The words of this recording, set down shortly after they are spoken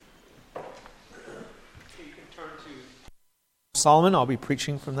turn to Solomon. I'll be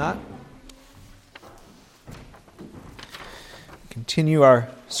preaching from that. Continue our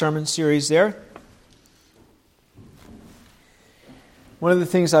sermon series there. One of the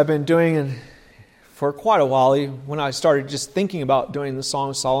things I've been doing for quite a while, when I started just thinking about doing the Song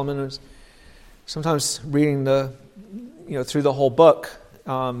of Solomon, was sometimes reading through the whole book,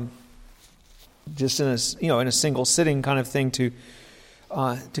 just in a single sitting kind of thing to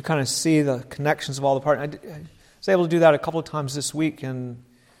kind of see the connections of all the parts. I was able to do that a couple of times this week, and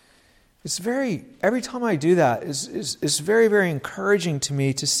every time I do that, it's very, very encouraging to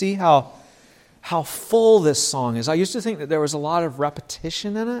me to see how full this song is. I used to think that there was a lot of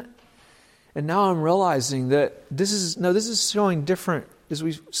repetition in it, and now I'm realizing that this is showing different, as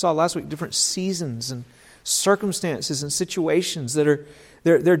we saw last week, different seasons and circumstances and situations that are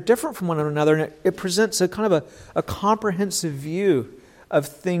they're different from one another, and it presents a kind of a comprehensive view of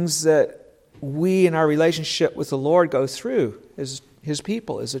things that we in our relationship with the Lord go through as His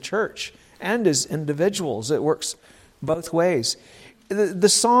people, as a church, and as individuals. It works both ways. The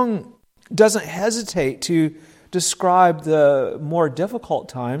song doesn't hesitate to describe the more difficult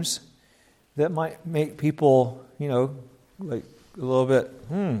times that might make people, like a little bit,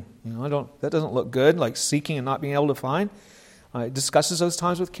 that doesn't look good, like seeking and not being able to find. It discusses those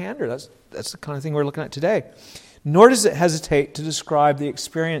times with candor. That's the kind of thing we're looking at today. Nor does it hesitate to describe the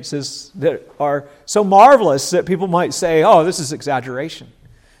experiences that are so marvelous that people might say, oh, this is exaggeration.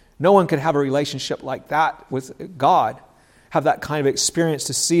 No one could have a relationship like that with God, have that kind of experience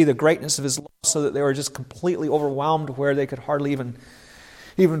to see the greatness of His love so that they were just completely overwhelmed where they could hardly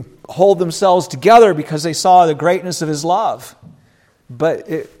even hold themselves together because they saw the greatness of His love. But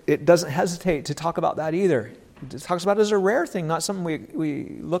it doesn't hesitate to talk about that either. It talks about it as a rare thing, not something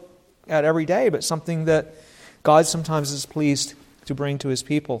we look at every day, but something that God sometimes is pleased to bring to His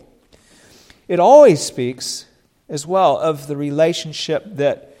people. It always speaks as well of the relationship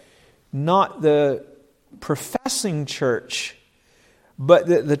that not the professing church, but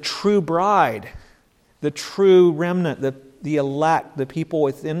the true bride, the true remnant, the elect, the people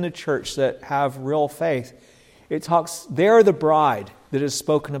within the church that have real faith. They're the bride that is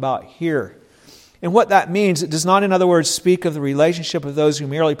spoken about here. And what that means, it does not, in other words, speak of the relationship of those who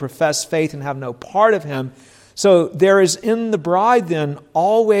merely profess faith and have no part of Him. So there is in the bride then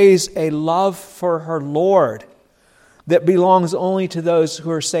always a love for her Lord that belongs only to those who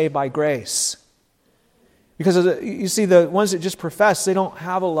are saved by grace. Because you see, the ones that just profess, they don't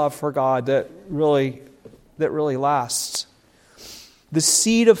have a love for God that really lasts. The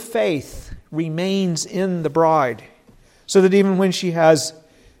seed of faith remains in the bride, so that even when she has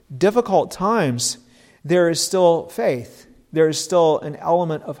difficult times, there is still faith. There is still an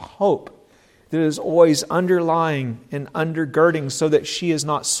element of hope that is always underlying and undergirding so that she is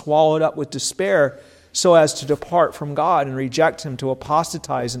not swallowed up with despair so as to depart from God and reject Him, to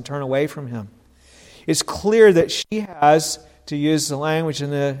apostatize and turn away from Him. It's clear that she has, to use the language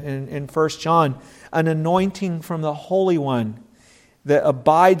in 1 John, an anointing from the Holy One that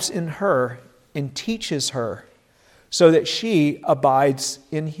abides in her and teaches her so that she abides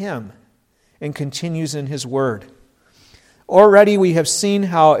in Him and continues in His Word. Already we have seen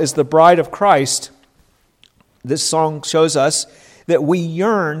how, as the bride of Christ, this song shows us that we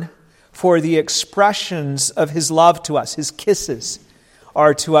yearn for the expressions of His love to us. His kisses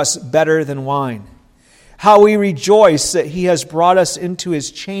are to us better than wine. How we rejoice that He has brought us into His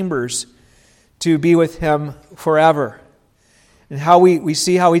chambers to be with Him forever. And how we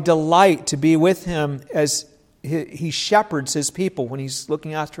see how we delight to be with Him as He shepherds His people. When He's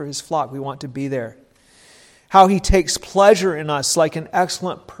looking after His flock, we want to be there. How He takes pleasure in us like an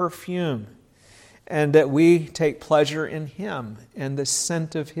excellent perfume, and that we take pleasure in Him and the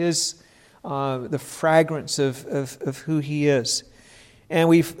scent of His, the fragrance of who He is.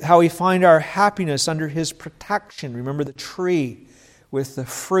 And how we find our happiness under His protection. Remember the tree with the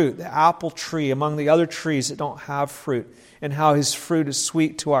fruit, the apple tree among the other trees that don't have fruit, and how His fruit is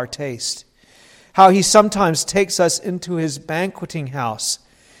sweet to our taste. How He sometimes takes us into His banqueting house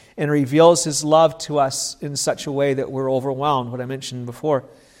and reveals His love to us in such a way that we're overwhelmed, what I mentioned before.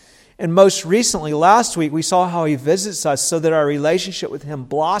 And most recently, last week, we saw how He visits us so that our relationship with Him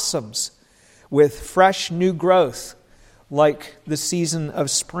blossoms with fresh new growth, like the season of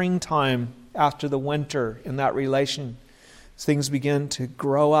springtime after the winter in that relation. Things begin to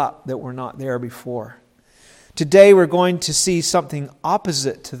grow up that were not there before. Today we're going to see something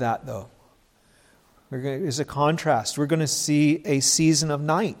opposite to that, though. As a contrast, we're going to see a season of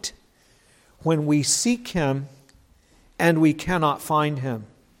night when we seek Him and we cannot find Him.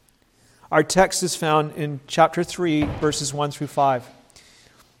 Our text is found in chapter 3, verses 1 through 5.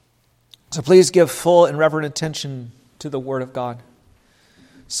 So please give full and reverent attention to the Word of God.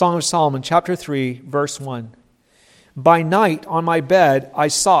 Song of Solomon, chapter 3, verse 1. By night on my bed I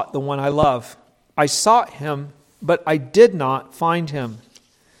sought the one I love. I sought him, but I did not find him.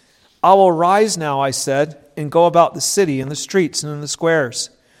 I will rise now, I said, and go about the city, in the streets and in the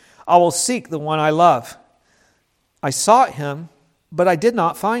squares. I will seek the one I love. I sought him, but I did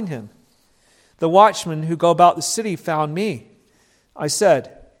not find him. The watchmen who go about the city found me. I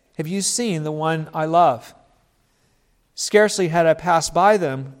said, have you seen the one I love? Scarcely had I passed by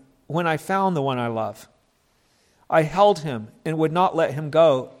them when I found the one I love. I held him and would not let him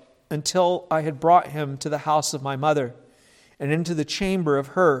go until I had brought him to the house of my mother and into the chamber of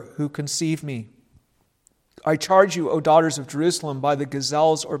her who conceived me. I charge you, O daughters of Jerusalem, by the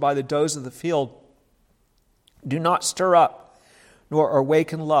gazelles or by the does of the field, do not stir up nor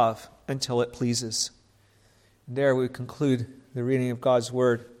awaken love until it pleases. And there we conclude the reading of God's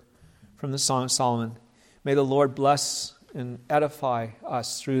word from the Song of Solomon. May the Lord bless and edify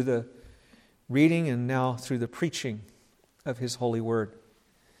us through the reading and now through the preaching of His holy word.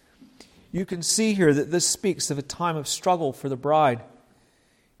 You can see here that this speaks of a time of struggle for the bride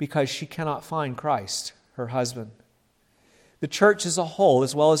because she cannot find Christ, her husband. The church as a whole,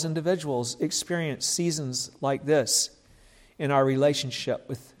 as well as individuals, experience seasons like this in our relationship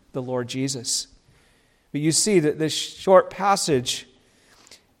with the Lord Jesus. But you see that this short passage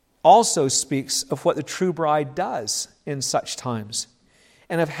also speaks of what the true bride does in such times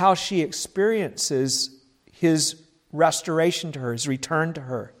and of how she experiences His restoration to her, His return to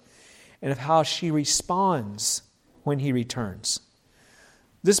her, and of how she responds when He returns.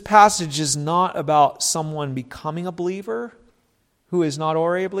 This passage is not about someone becoming a believer who is not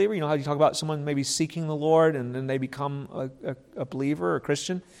already a believer. You know how you talk about someone maybe seeking the Lord and then they become a believer or a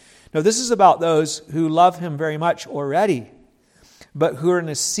Christian? No, this is about those who love Him very much already, but who are in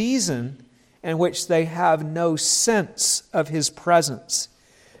a season in which they have no sense of His presence,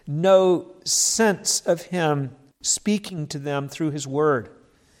 no sense of Him speaking to them through His Word.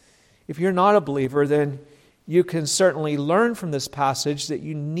 If you're not a believer, then you can certainly learn from this passage that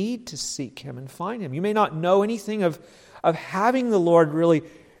you need to seek Him and find Him. You may not know anything of having the Lord really,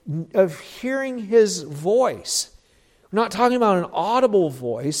 of hearing His voice. We're not talking about an audible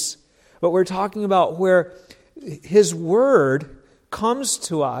voice, but we're talking about where His Word comes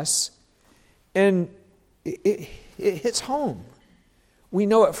to us and it hits home. We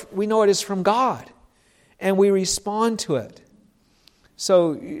know it is from God, and we respond to it.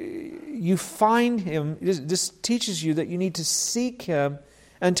 So you find Him. This teaches you that you need to seek Him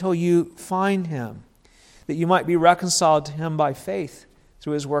until you find Him, that you might be reconciled to Him by faith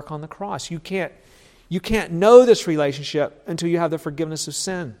through His work on the cross. You can't know this relationship until you have the forgiveness of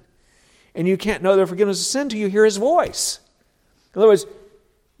sin. And you can't know the forgiveness of sin until you hear His voice. In other words,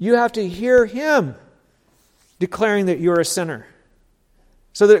 you have to hear Him declaring that you're a sinner,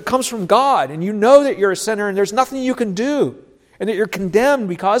 so that it comes from God, and you know that you're a sinner and there's nothing you can do, and that you're condemned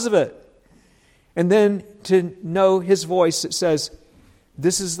because of it. And then to know His voice that says,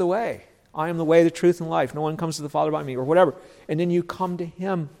 this is the way. I am the way, the truth, and life. No one comes to the Father by me, or whatever. And then you come to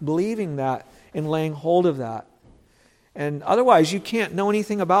Him believing that and laying hold of that. And otherwise, you can't know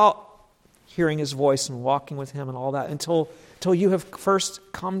anything about hearing His voice and walking with Him and all that until you have first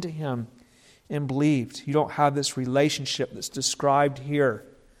come to Him and believed. You don't have this relationship that's described here.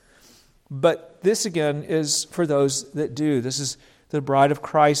 But this again is for those that do. This is the bride of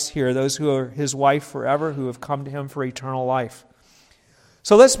Christ here, those who are His wife forever, who have come to Him for eternal life.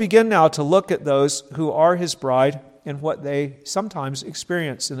 So let's begin now to look at those who are His bride and what they sometimes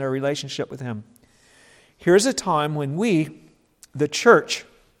experience in their relationship with Him. Here's a time when we, the church,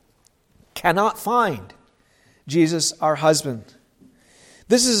 cannot find Jesus, our husband.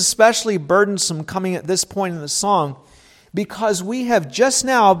 This is especially burdensome coming at this point in the song because we have just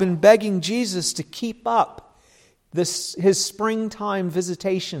now been begging Jesus to keep up His springtime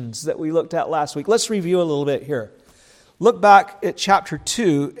visitations that we looked at last week. Let's review a little bit here. Look back at chapter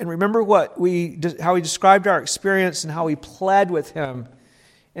 2 and remember how we described our experience and how we pled with Him.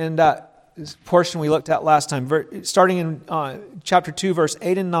 And this portion we looked at last time, starting in chapter 2, verse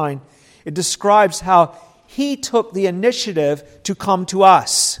 8 and 9, it describes how He took the initiative to come to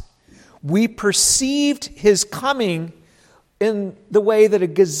us. We perceived His coming in the way that a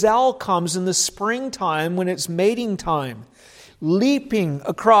gazelle comes in the springtime when it's mating time, leaping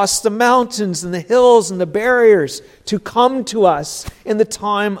across the mountains and the hills and the barriers to come to us in the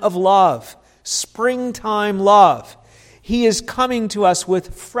time of love, springtime love. He is coming to us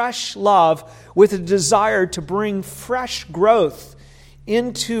with fresh love, with a desire to bring fresh growth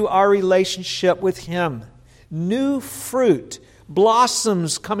into our relationship with Him. New fruit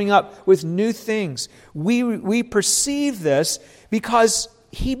blossoms coming up with new things. We perceive this because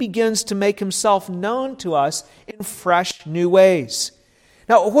He begins to make Himself known to us in fresh, new ways.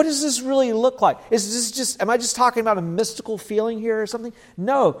 Now, what does this really look like? Am I just talking about a mystical feeling here or something?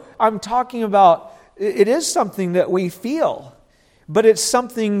 No, I'm talking about, it is something that we feel, but it's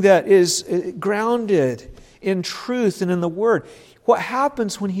something that is grounded in truth and in the Word. What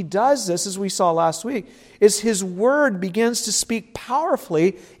happens when He does this, as we saw last week, is His Word begins to speak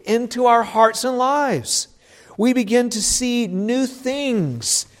powerfully into our hearts and lives. We begin to see new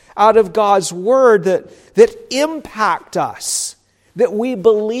things out of God's Word that impact us, that we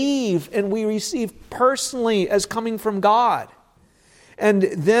believe and we receive personally as coming from God. And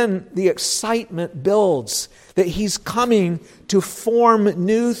then the excitement builds that He's coming to form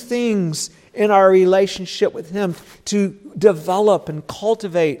new things in our relationship with Him, to develop and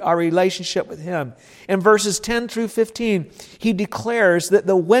cultivate our relationship with Him. In verses 10 through 15, He declares that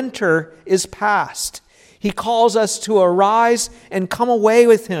the winter is past. He calls us to arise and come away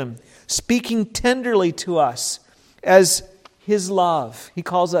with Him, speaking tenderly to us as His love. He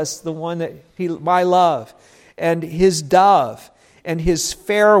calls us the one that my love, and His dove, and His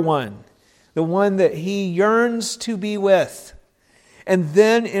fair one, the one that He yearns to be with. And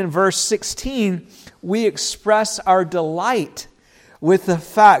then in verse 16, we express our delight with the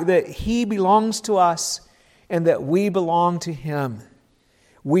fact that He belongs to us and that we belong to Him.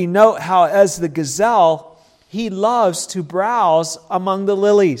 We note how, as the gazelle, He loves to browse among the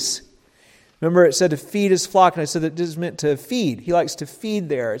lilies. Remember, it said to feed His flock, and I said that this is meant to feed. He likes to feed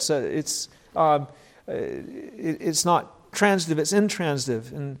there. It's not transitive, it's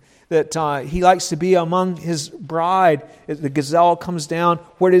intransitive. And that He likes to be among His bride. The gazelle comes down.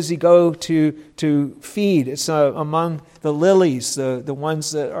 Where does He go to feed? It's among the lilies, the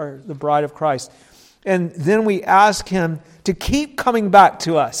ones that are the bride of Christ. And then we ask Him to keep coming back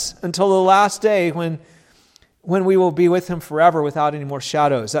to us until the last day when we will be with Him forever without any more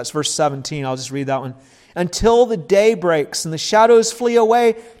shadows. That's verse 17. I'll just read that one. Until the day breaks and the shadows flee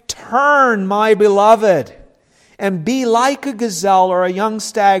away, turn, my beloved, and be like a gazelle or a young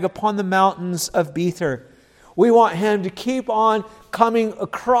stag upon the mountains of Bether. We want Him to keep on coming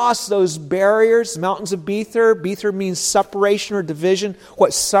across those barriers, mountains of Bether. Bether means separation or division.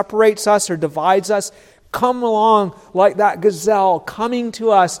 What separates us or divides us. Come along like that gazelle, coming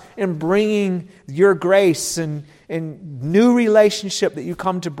to us and bringing your grace and new relationship that you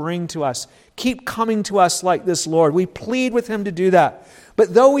come to bring to us. Keep coming to us like this, Lord. We plead with Him to do that.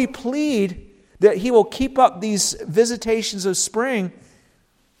 But though we plead that He will keep up these visitations of spring,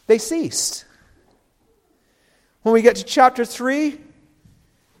 they ceased. When we get to chapter 3,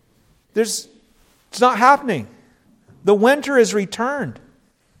 it's not happening. The winter is returned.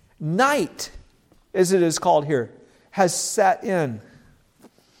 Night, as it is called here, has set in.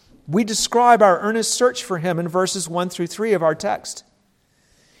 We describe our earnest search for Him in verses 1 through 3 of our text.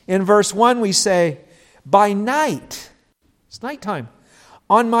 In verse 1 we say, by night, it's nighttime,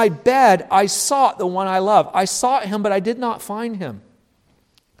 on my bed I sought the one I love. I sought Him, but I did not find Him.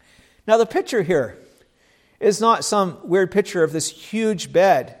 Now the picture here is not some weird picture of this huge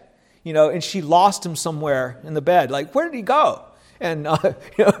bed, and she lost Him somewhere in the bed. Like, where did He go? And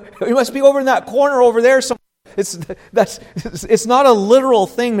He must be over in that corner over there somewhere. It's not a literal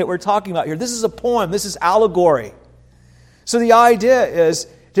thing that we're talking about here. This is a poem. This is allegory. So the idea is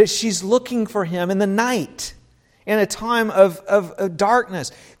that she's looking for Him in the night, in a time of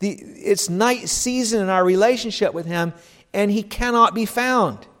darkness. It's night season in our relationship with Him, and He cannot be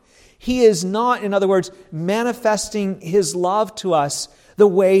found. He is not, in other words, manifesting His love to us the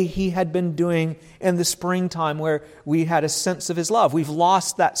way He had been doing in the springtime, where we had a sense of His love. We've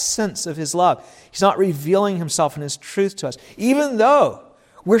lost that sense of His love. He's not revealing Himself and His truth to us. Even though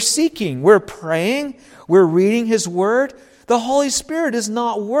we're seeking, we're praying, we're reading His Word, the Holy Spirit is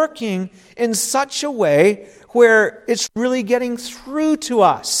not working in such a way where it's really getting through to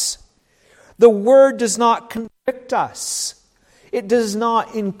us. The Word does not convict us. It does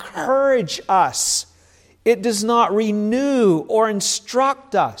not encourage us. It does not renew or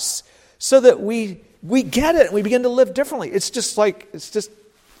instruct us so that we get it and we begin to live differently. It's just like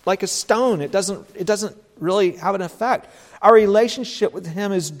a stone. It doesn't really have an effect. Our relationship with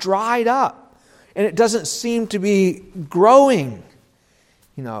Him is dried up, and it doesn't seem to be growing.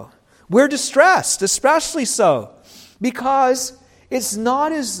 We're distressed, especially so, because it's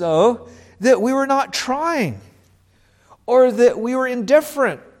not as though that we were not trying or that we were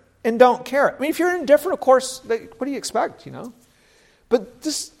indifferent and don't care. I mean, if you're indifferent, of course, what do you expect, But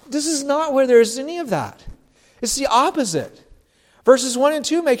this is not where there's any of that. It's the opposite. Verses 1 and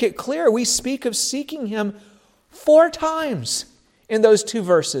 2 make it clear. We speak of seeking Him 4 times in those two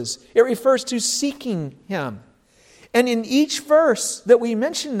verses. It refers to seeking Him. And in each verse that we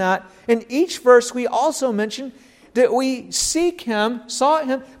mention that, in each verse we also mention that we seek Him, sought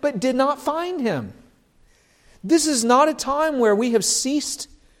Him, but did not find Him. This is not a time where we have ceased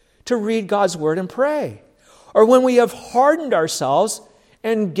to read God's Word and pray, or when we have hardened ourselves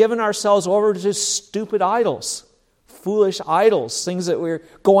and given ourselves over to stupid idols, foolish idols, things that we're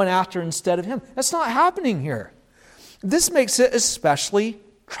going after instead of Him. That's not happening here. This makes it especially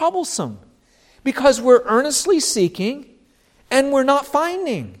troublesome because we're earnestly seeking and we're not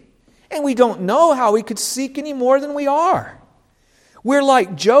finding. And we don't know how we could seek any more than we are. We're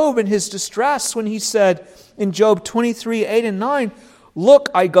like Job in his distress when he said in Job 23, 8 and 9, "Look,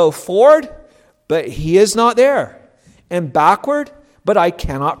 I go forward, but He is not there, and backward, but I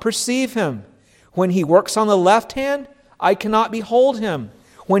cannot perceive Him. When He works on the left hand, I cannot behold Him.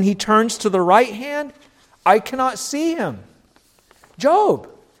 When He turns to the right hand, I cannot see Him." Job,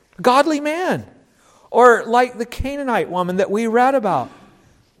 godly man. Or like the Canaanite woman that we read about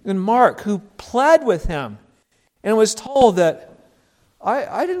in Mark, who pled with him and was told that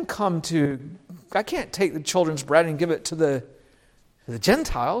I can't take the children's bread and give it to the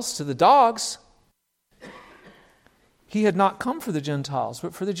Gentiles, to the dogs. He had not come for the Gentiles,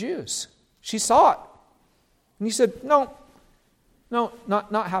 but for the Jews. She saw it. And he said, no,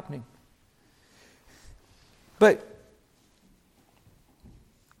 not happening. But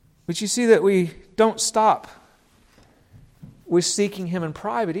you see that we don't stop with seeking Him in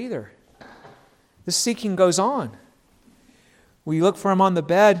private either. The seeking goes on. We look for Him on the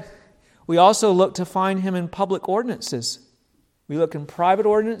bed. We also look to find Him in public ordinances. We look in private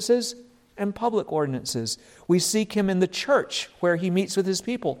ordinances and public ordinances. We seek Him in the church where He meets with His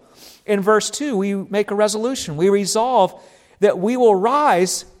people. In verse 2, we make a resolution. We resolve that we will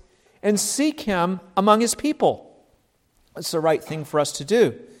rise and seek Him among His people. It's the right thing for us to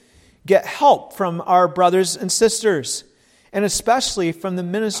do. Get help from our brothers and sisters, and especially from the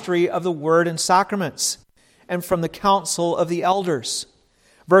ministry of the Word and sacraments, and from the counsel of the elders.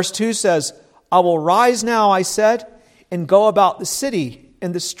 Verse 2 says, "I will rise now," I said, "and go about the city,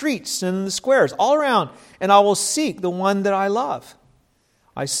 in the streets and in the squares, all around, and I will seek the one that I love.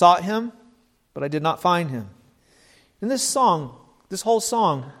 I sought Him, but I did not find Him." In this song, this whole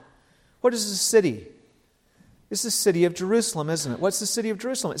song, what is the city? It's the city of Jerusalem, isn't it? What's the city of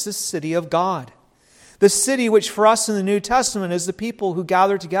Jerusalem? It's the city of God. The city which for us in the New Testament is the people who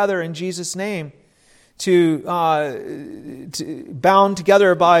gather together in Jesus' name to bound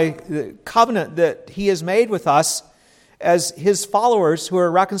together by the covenant that He has made with us as His followers who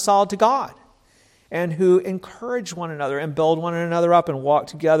are reconciled to God and who encourage one another and build one another up and walk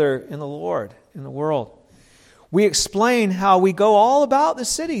together in the Lord, in the world. We explain how we go all about the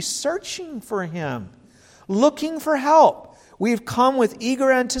city searching for Him, looking for help. We've come with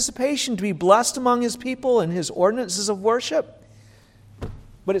eager anticipation to be blessed among His people and His ordinances of worship.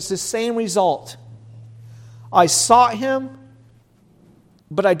 But it's the same result. I sought Him,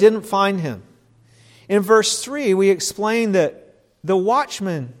 but I didn't find Him. In verse 3, we explain that the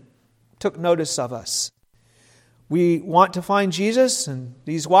watchman took notice of us. We want to find Jesus, and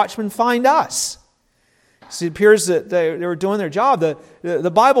these watchmen find us. So it appears that they were doing their job.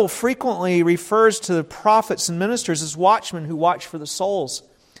 The Bible frequently refers to the prophets and ministers as watchmen who watch for the souls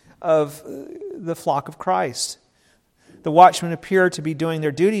of the flock of Christ. The watchmen appear to be doing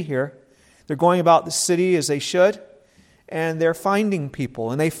their duty here. They're going about the city as they should, and they're finding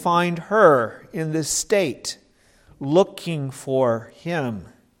people, and they find her in this state, looking for Him.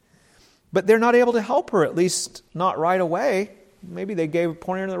 But they're not able to help her, at least not right away. Maybe they gave a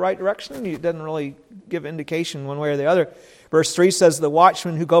pointer in the right direction. It doesn't really give indication one way or the other. Verse 3 says, "The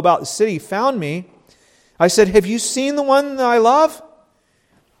watchmen who go about the city found me. I said, 'Have you seen the one that I love?'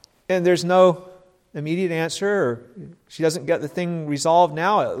 And there's no immediate answer, or she doesn't get the thing resolved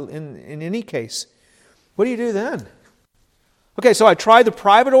now in any case. What do you do then? Okay, so I tried the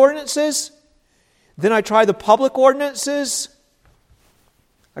private ordinances. Then I tried the public ordinances.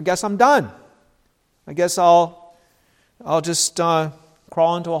 I guess I'm done. I guess I'll just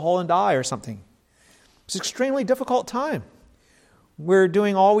crawl into a hole and die or something. It's an extremely difficult time. We're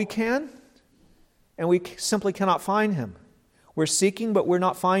doing all we can, and we simply cannot find Him. We're seeking, but we're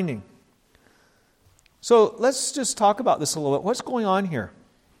not finding. So let's just talk about this a little bit. What's going on here?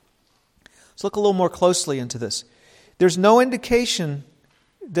 Let's look a little more closely into this. There's no indication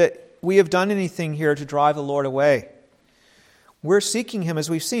that we have done anything here to drive the Lord away. We're seeking Him, as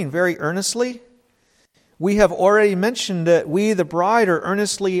we've seen, very earnestly. We have already mentioned that we, the bride, are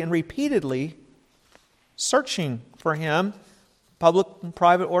earnestly and repeatedly searching for Him, public and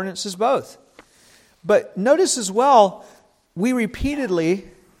private ordinances both. But notice as well we repeatedly,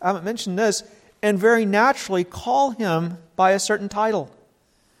 I haven't mentioned this, and very naturally call him by a certain title.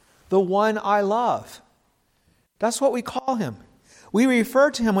 The one I love. That's what we call him. We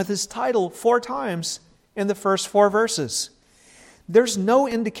refer to him with his title 4 times in the first 4 verses. There's no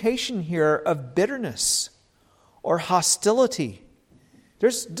indication here of bitterness or hostility.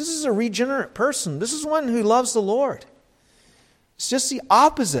 This is a regenerate person. This is one who loves the Lord. It's just the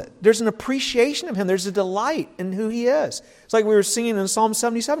opposite. There's an appreciation of him. There's a delight in who he is. It's like we were singing in Psalm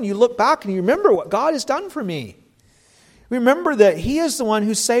 77. You look back and you remember what God has done for me. Remember that he is the one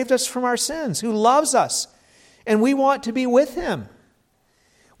who saved us from our sins, who loves us, and we want to be with him.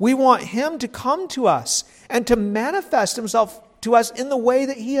 We want him to come to us and to manifest himself to us in the way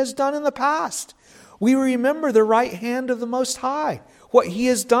that he has done in the past. We remember the right hand of the Most High, what he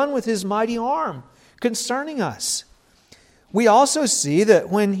has done with his mighty arm concerning us. We also see that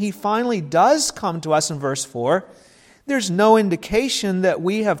when he finally does come to us in verse 4, there's no indication that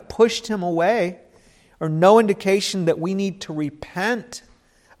we have pushed him away, or no indication that we need to repent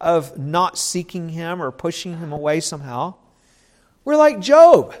of not seeking him or pushing him away somehow. We're like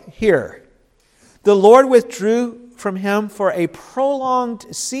Job here. The Lord withdrew from him for a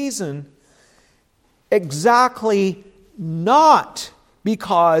prolonged season, exactly not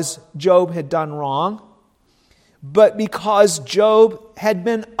because Job had done wrong, but because Job had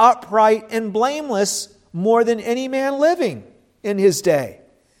been upright and blameless more than any man living in his day.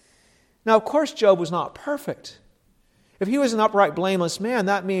 Now, of course, Job was not perfect. If he was an upright, blameless man,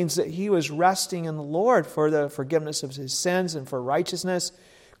 that means that he was resting in the Lord for the forgiveness of his sins and for righteousness,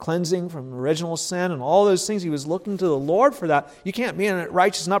 cleansing from original sin and all those things. He was looking to the Lord for that. You can't be a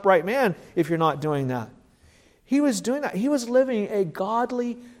righteous and upright man if you're not doing that. He was doing that. He was living a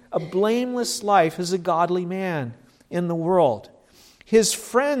godly, a blameless life as a godly man in the world. His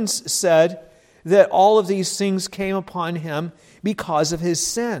friends said that all of these things came upon him because of his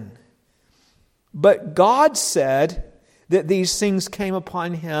sin. But God said that these things came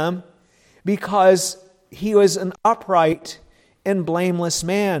upon him because he was an upright and blameless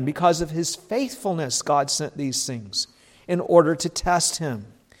man. Because of his faithfulness, God sent these things in order to test him.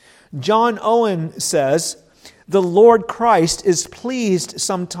 John Owen says, the Lord Christ is pleased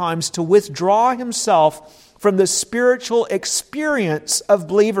sometimes to withdraw himself from the spiritual experience of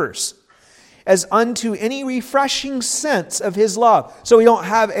believers as unto any refreshing sense of his love. So we don't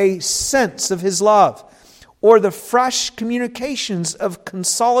have a sense of his love, or the fresh communications of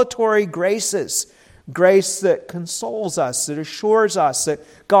consolatory graces, grace that consoles us, that assures us that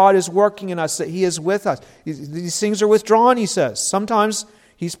God is working in us, that he is with us. These things are withdrawn, he says. Sometimes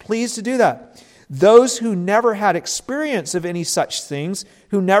he's pleased to do that. Those who never had experience of any such things,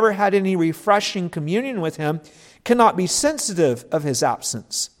 who never had any refreshing communion with him, cannot be sensitive of his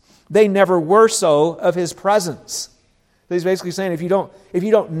absence. They never were so of his presence. He's basically saying if you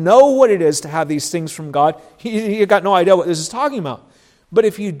don't know what it is to have these things from God, you've got no idea what this is talking about. But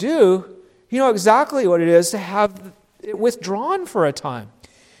if you do, you know exactly what it is to have it withdrawn for a time.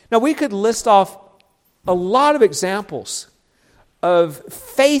 Now we could list off a lot of examples of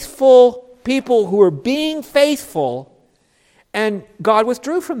faithful people who were being faithful and God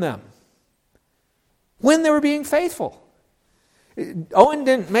withdrew from them when they were being faithful. Owen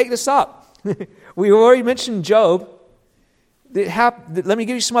didn't make this up. We already mentioned Job. Let me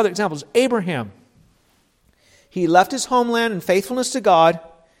give you some other examples. Abraham. He left his homeland in faithfulness to God,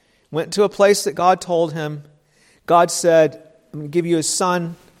 went to a place that God told him. God said, I'm going to give you a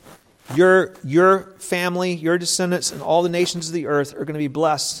son. Your family, your descendants, and all the nations of the earth are going to be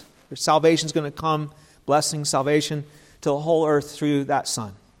blessed. Their salvation is going to come, blessing, salvation, to the whole earth through that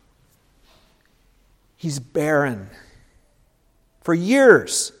son. He's barren. For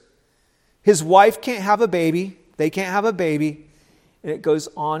years, his wife can't have a baby. They can't have a baby. And it goes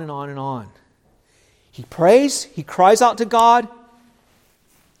on and on and on. He prays. He cries out to God.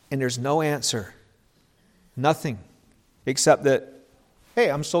 And there's no answer. Nothing. Except that, hey,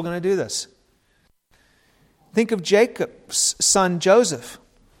 I'm still going to do this. Think of Jacob's son Joseph.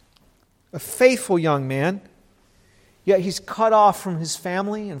 A faithful young man. Yet he's cut off from his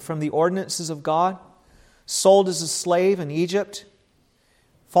family and from the ordinances of God. Sold as a slave in Egypt.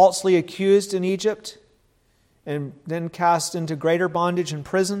 Falsely accused in Egypt. And then cast into greater bondage in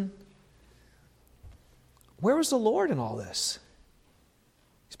prison. Where was the Lord in all this?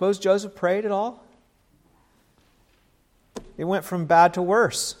 Suppose Joseph prayed at all? It went from bad to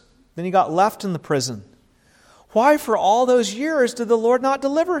worse. Then he got left in the prison. Why for all those years did the Lord not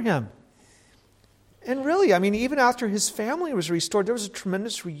deliver him? And really, even after his family was restored, there was a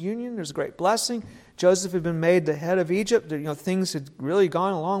tremendous reunion. There was a great blessing. Joseph had been made the head of Egypt. Things had really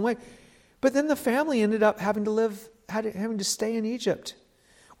gone a long way. But then the family ended up having to live having to stay in Egypt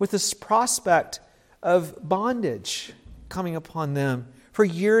with this prospect of bondage coming upon them for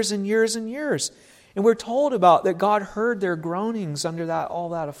years and years and years. And we're told about that God heard their groanings under all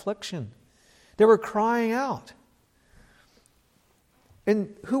that affliction. They were crying out.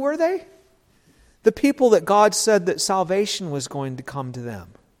 And who were they? The people that God said that salvation was going to come to them.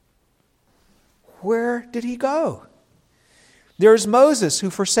 Where did he go? There's Moses, who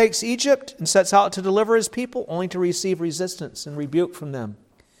forsakes Egypt and sets out to deliver his people, only to receive resistance and rebuke from them.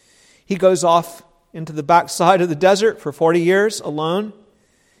 He goes off into the backside of the desert for 40 years alone,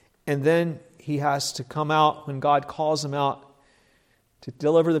 and then he has to come out when God calls him out to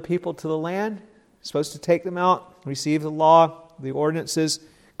deliver the people to the land. He's supposed to take them out, receive the law, the ordinances,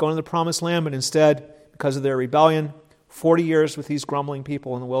 go into the promised land, but instead, because of their rebellion, 40 years with these grumbling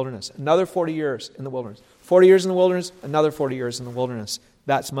people in the wilderness. Another 40 years in the wilderness. 40 years in the wilderness, another 40 years in the wilderness.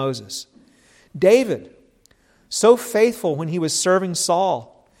 That's Moses. David, so faithful when he was serving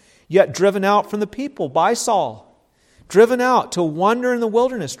Saul, yet driven out from the people by Saul. Driven out to wander in the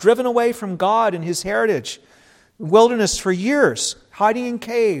wilderness, driven away from God and his heritage. Wilderness for years, hiding in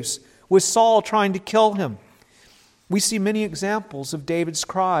caves with Saul trying to kill him. We see many examples of David's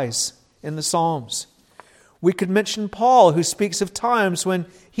cries in the Psalms. We could mention Paul, who speaks of times when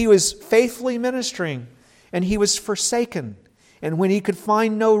he was faithfully ministering and he was forsaken, and when he could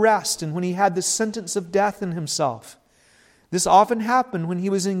find no rest, and when he had the sentence of death in himself. This often happened when he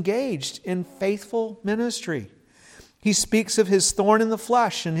was engaged in faithful ministry. He speaks of his thorn in the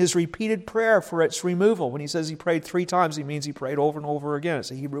flesh and his repeated prayer for its removal. When he says he prayed 3 times, he means he prayed over and over again.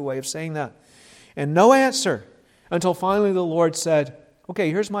 It's a Hebrew way of saying that. And no answer until finally the Lord said, okay,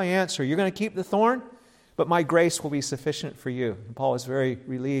 here's my answer. You're going to keep the thorn, but my grace will be sufficient for you. And Paul was very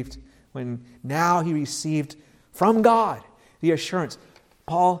relieved when now he received from God the assurance,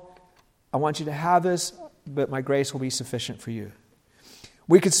 Paul, I want you to have this, but my grace will be sufficient for you.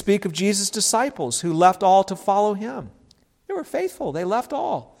 We could speak of Jesus' disciples who left all to follow him. They were faithful. They left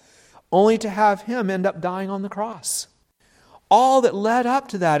all, only to have him end up dying on the cross. All that led up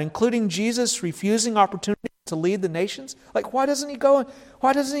to that, including Jesus refusing opportunity to lead the nations. Like, why doesn't he go and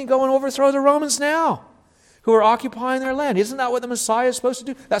overthrow the Romans now, who are occupying their land? Isn't that what the Messiah is supposed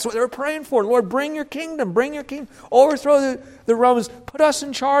to do? That's what they were praying for. Lord, bring your kingdom. Overthrow the Romans. Put us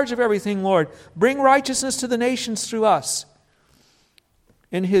in charge of everything, Lord. Bring righteousness to the nations through us.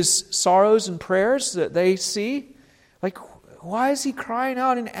 In his sorrows and prayers that they see, like, why is he crying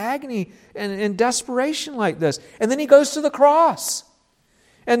out in agony and in desperation like this? And then he goes to the cross.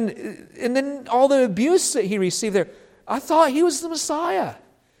 And then all the abuse that he received there. I thought he was the Messiah.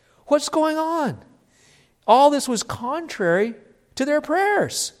 What's going on? All this was contrary to their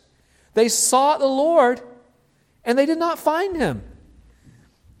prayers. They sought the Lord and they did not find him.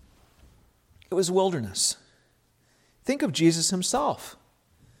 It was wilderness. Think of Jesus himself.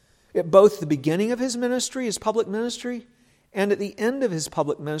 At both the beginning of his ministry, his public ministry, and at the end of his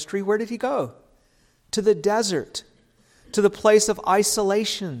public ministry, where did he go? To the desert, to the place of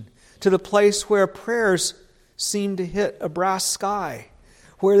isolation, to the place where prayers seem to hit a brass sky,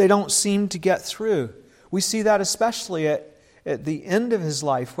 where they don't seem to get through. We see that especially at the end of his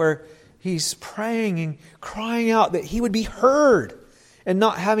life, where he's praying and crying out that he would be heard and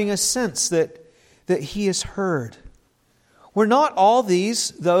not having a sense that he is heard. Were not all these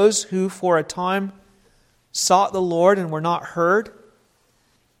those who for a time sought the Lord and were not heard,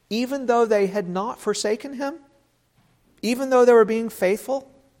 even though they had not forsaken him? Even though they were being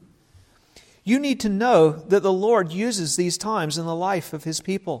faithful? You need to know that the Lord uses these times in the life of his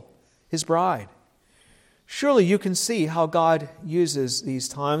people, his bride. Surely you can see how God uses these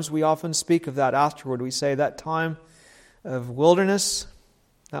times. We often speak of that afterward. We say that time of wilderness,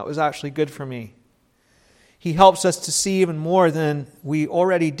 that was actually good for me. He helps us to see even more than we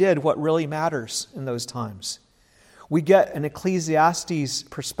already did what really matters in those times. We get an Ecclesiastes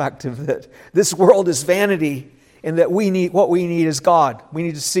perspective that this world is vanity and that what we need is God. We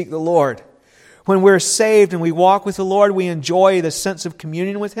need to seek the Lord. When we're saved and we walk with the Lord, we enjoy the sense of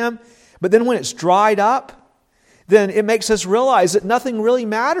communion with him. But then when it's dried up, then it makes us realize that nothing really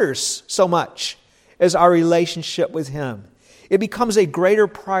matters so much as our relationship with him. It becomes a greater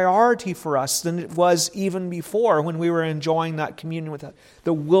priority for us than it was even before when we were enjoying that communion with him.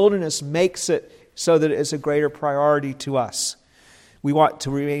 The wilderness makes it so that it is a greater priority to us. We want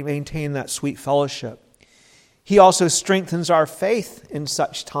to maintain that sweet fellowship. He also strengthens our faith in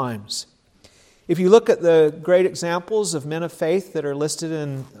such times. If you look at the great examples of men of faith that are listed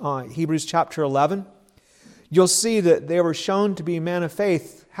in Hebrews chapter 11, you'll see that they were shown to be men of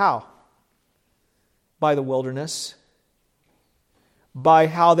faith. How? By the wilderness. by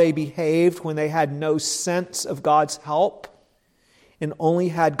how they behaved when they had no sense of God's help and only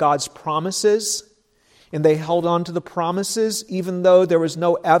had God's promises. And they held on to the promises even though there was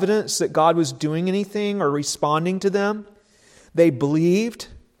no evidence that God was doing anything or responding to them. They believed.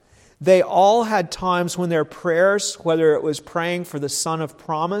 They all had times when their prayers, whether it was praying for the son of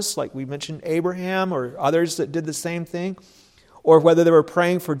promise, like we mentioned Abraham or others that did the same thing, or whether they were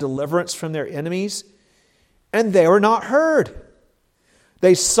praying for deliverance from their enemies, and they were not heard.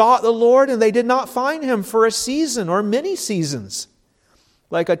 They sought the Lord and they did not find Him for a season or many seasons.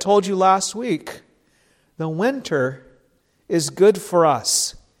 Like I told you last week, the winter is good for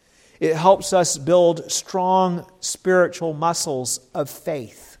us. It helps us build strong spiritual muscles of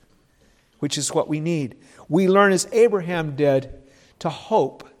faith, which is what we need. We learn, as Abraham did, to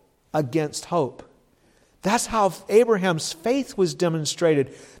hope against hope. That's how Abraham's faith was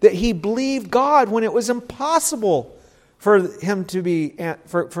demonstrated, that he believed God when it was impossible for him to be,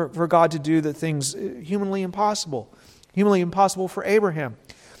 for God to do the things humanly impossible for Abraham.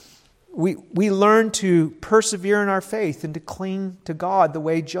 We learn to persevere in our faith and to cling to God the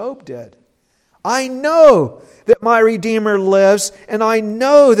way Job did. I know that my Redeemer lives, and I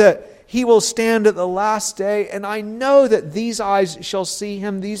know that He will stand at the last day, and I know that these eyes shall see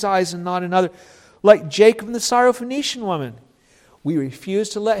Him, these eyes and not another. Like Jacob and the Syrophoenician woman, we refuse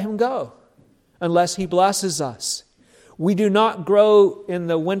to let Him go unless He blesses us. We do not grow in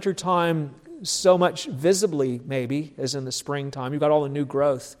the wintertime so much visibly, maybe, as in the springtime. You've got all the new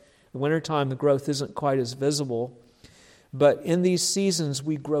growth. In the wintertime, the growth isn't quite as visible. But in these seasons,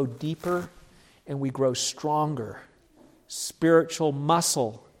 we grow deeper and we grow stronger. Spiritual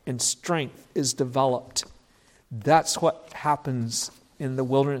muscle and strength is developed. That's what happens in the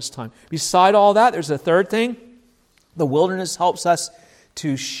wilderness time. Beside all that, there's a third thing. The wilderness helps us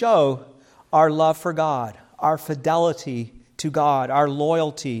to show our love for God, our fidelity to God, our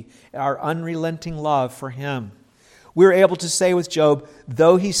loyalty, our unrelenting love for Him. We're able to say with Job,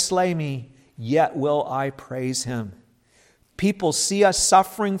 though He slay me, yet will I praise Him. People see us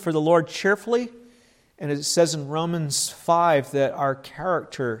suffering for the Lord cheerfully, and it says in Romans 5 that our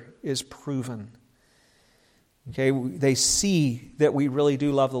character is proven. Okay, they see that we really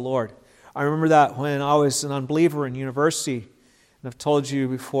do love the Lord. I remember that when I was an unbeliever in university, and I've told you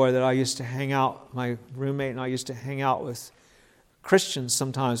before that I used to hang out, my roommate and I used to hang out with Christians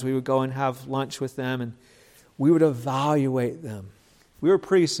sometimes. We would go and have lunch with them, and we would evaluate them. We were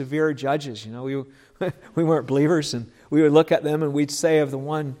pretty severe judges, we weren't believers, and we would look at them and we'd say of the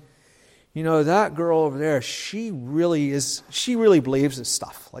one, that girl over there, she really believes this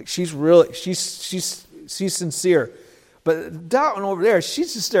stuff. Like she's sincere. But that one over there,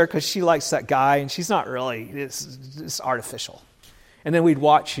 she's just there because she likes that guy, and she's not really, it's artificial. And then we'd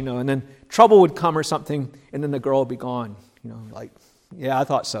watch, and then trouble would come or something, and then the girl would be gone. Yeah, I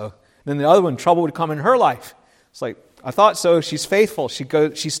thought so. And then the other one, trouble would come in her life. It's like, I thought so. She's faithful. She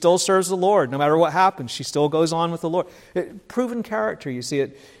still serves the Lord. No matter what happens, she still goes on with the Lord. Proven character, you see.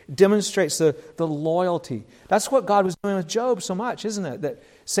 It demonstrates the loyalty. That's what God was doing with Job so much, isn't it? That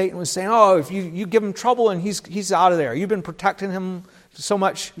Satan was saying, if you give him trouble and he's out of there. You've been protecting him so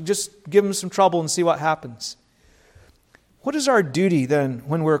much. Just give him some trouble and see what happens. What is our duty then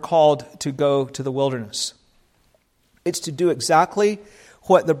when we're called to go to the wilderness? It's to do exactly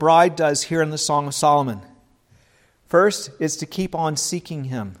what the bride does here in the Song of Solomon. First, it's to keep on seeking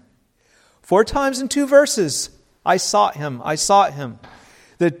Him. 4 times in 2 verses, I sought Him, I sought Him.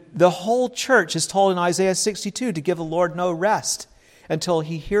 The whole church is told in Isaiah 62 to give the Lord no rest until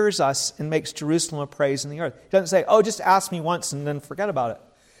He hears us and makes Jerusalem a praise in the earth. He doesn't say, just ask me once and then forget about it.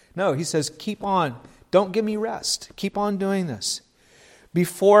 No, He says, keep on. Don't give me rest. Keep on doing this.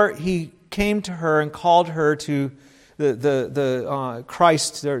 Before He came to her and called her to the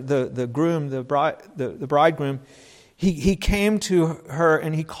Christ, the groom, the bridegroom, He came to her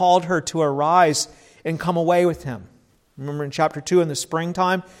and He called her to arise and come away with Him. Remember in chapter 2 in the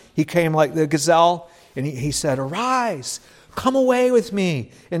springtime, He came like the gazelle and He said, arise, come away with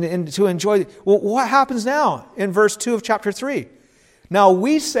me and to enjoy. Well, what happens now in verse 2 of chapter 3? Now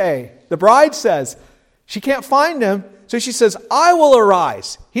we say, the bride says, she can't find Him, so she says, I will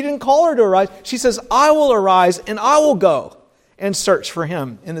arise. He didn't call her to arise. She says, I will arise and I will go and search for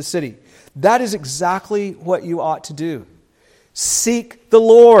Him in the city. That is exactly what you ought to do. Seek the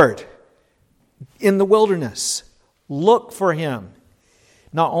Lord in the wilderness. Look for Him.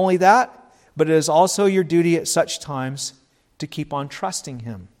 Not only that, but it is also your duty at such times to keep on trusting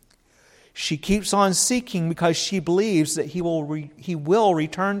Him. She keeps on seeking because she believes that He will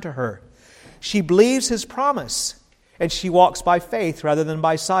return to her. She believes His promise, and she walks by faith rather than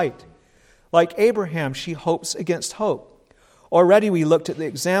by sight. Like Abraham, she hopes against hope. Already we looked at the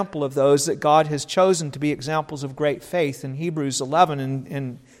example of those that God has chosen to be examples of great faith in Hebrews 11,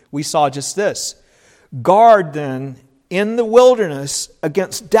 and we saw just this. Guard then in the wilderness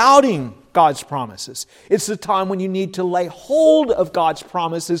against doubting God's promises. It's the time when you need to lay hold of God's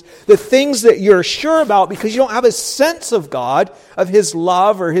promises, the things that you're sure about because you don't have a sense of God, of His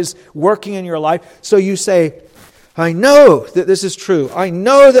love or His working in your life. So you say, I know that this is true. I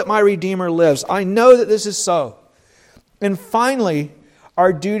know that my Redeemer lives. I know that this is so. And finally,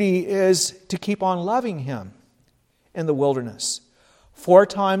 our duty is to keep on loving Him in the wilderness. 4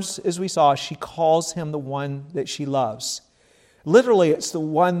 times, as we saw, she calls Him the one that she loves. Literally, it's the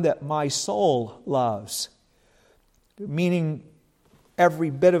one that my soul loves, meaning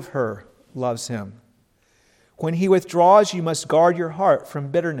every bit of her loves Him. When He withdraws, you must guard your heart from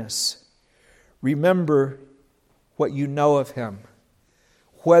bitterness. Remember what you know of Him,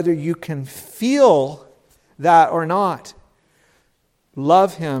 whether you can feel that or not.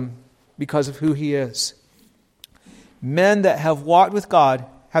 Love Him because of who He is. Men that have walked with God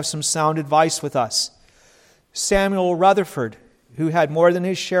have some sound advice with us. Samuel Rutherford, who had more than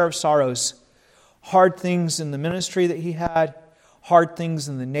his share of sorrows, hard things in the ministry that he had, hard things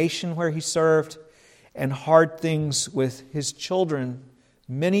in the nation where he served, and hard things with his children,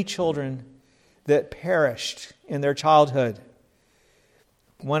 many children that perished in their childhood,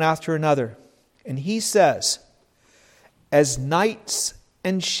 one after another. And he says, as nights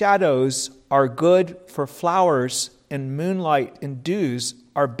and shadows are good for flowers, and moonlight and dews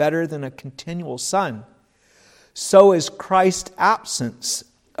are better than a continual sun, so is Christ's absence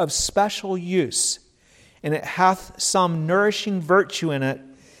of special use, and it hath some nourishing virtue in it,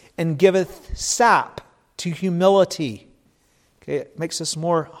 and giveth sap to humility. Okay, it makes us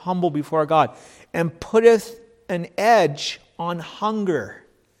more humble before God, and putteth an edge on hunger.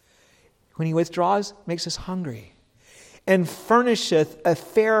 When He withdraws, it makes us hungry, and furnisheth a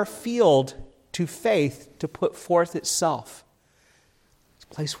fair field to faith to put forth itself. It's a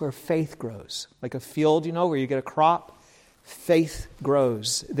place where faith grows. Like a field, where you get a crop. Faith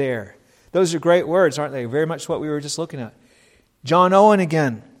grows there. Those are great words, aren't they? Very much what we were just looking at. John Owen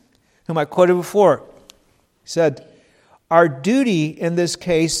again, whom I quoted before, said, our duty in this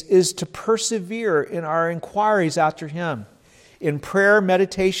case is to persevere in our inquiries after Him, in prayer,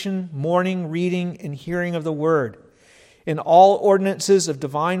 meditation, mourning, reading, and hearing of the Word, in all ordinances of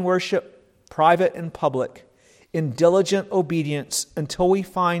divine worship, private and public, in diligent obedience until we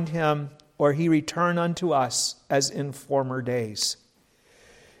find Him or He return unto us as in former days.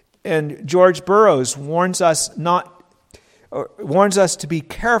 And George Burroughs warns us to be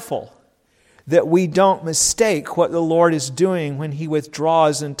careful that we don't mistake what the Lord is doing when He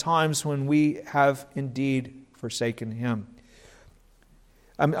withdraws in times when we have indeed forsaken Him.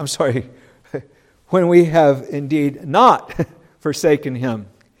 I'm sorry, when we have indeed not forsaken Him.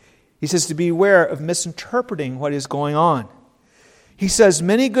 He says to beware of misinterpreting what is going on. He says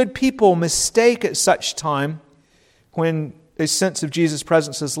many good people mistake at such time, when a sense of Jesus'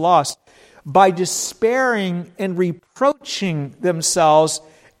 presence is lost, by despairing and reproaching themselves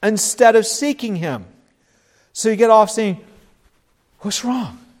instead of seeking Him. So you get off saying, what's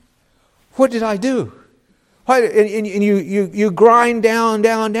wrong? What did I do? And you grind down.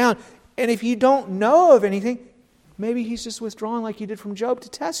 And if you don't know of anything, maybe He's just withdrawn like He did from Job to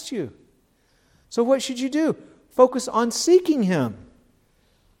test you. So what should you do? Focus on seeking Him.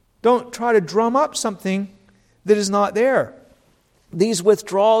 Don't try to drum up something that is not there. These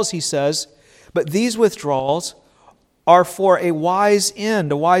withdrawals, he says, but these withdrawals are for a wise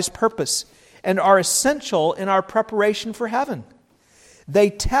end, a wise purpose, and are essential in our preparation for heaven. They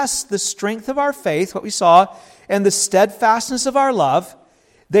test the strength of our faith, what we saw, and the steadfastness of our love.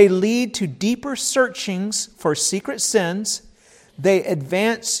 They lead to deeper searchings for secret sins. They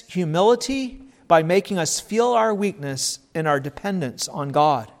advance humility by making us feel our weakness and our dependence on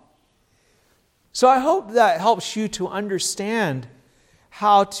God. So I hope that helps you to understand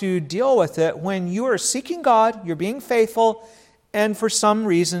how to deal with it when you are seeking God, you're being faithful, and for some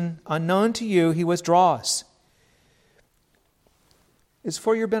reason unknown to you, He withdraws. It's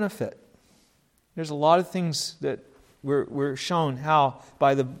for your benefit. There's a lot of things that we're shown how,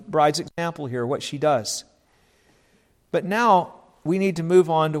 by the bride's example here, what she does. But now we need to move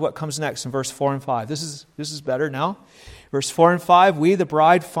on to what comes next in verse 4 and 5. This is better now. Verse 4 and 5, we, the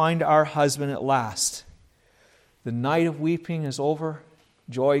bride, find our husband at last. The night of weeping is over.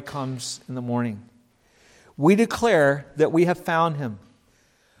 Joy comes in the morning. We declare that we have found Him.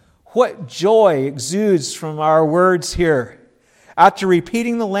 What joy exudes from our words here. After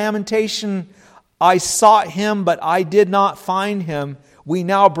repeating the lamentation, I sought Him, but I did not find Him, we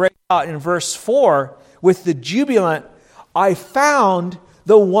now break out in verse 4 with the jubilant, I found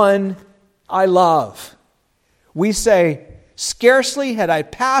the one I love. We say, scarcely had I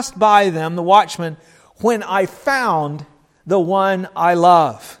passed by them, the watchmen, when I found the one I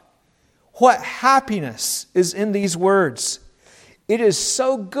love. What happiness is in these words. It is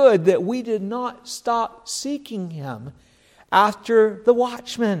so good that we did not stop seeking Him after the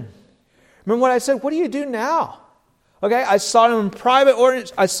watchmen. Remember what I said? What do you do now? Okay, I sought Him in private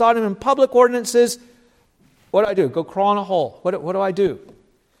ordinance. I sought Him in public ordinances. What do? Go crawl in a hole. What do I do?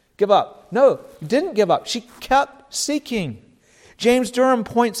 Give up? No, didn't give up. She kept seeking. James Durham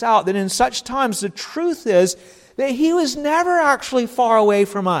points out that in such times the truth is that He was never actually far away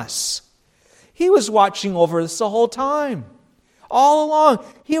from us. He was watching over us the whole time. All along,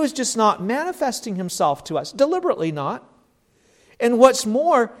 He was just not manifesting Himself to us, deliberately not. And what's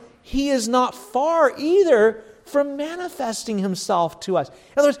more, He is not far either from manifesting Himself to us.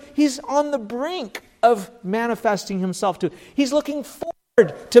 In other words, He's on the brink of manifesting Himself to us. He's looking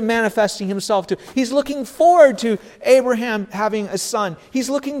forward to manifesting Himself to. He's looking forward to Abraham having a son. He's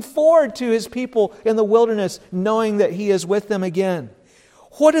looking forward to His people in the wilderness knowing that He is with them again.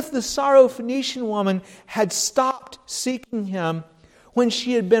 What if the Syrophoenician woman had stopped seeking Him when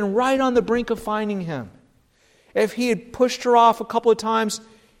she had been right on the brink of finding Him? If He had pushed her off a couple of times,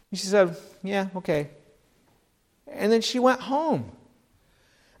 and she said, yeah, okay. And then she went home.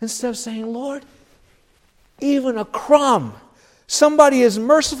 Instead of saying, Lord, even a crumb, somebody as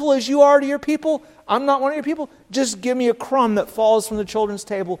merciful as you are to your people, I'm not one of your people, just give me a crumb that falls from the children's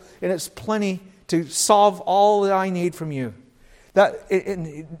table and it's plenty to solve all that I need from you.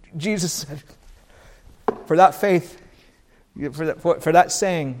 Jesus said, for that faith, for that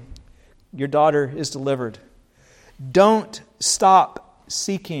saying, your daughter is delivered. Don't stop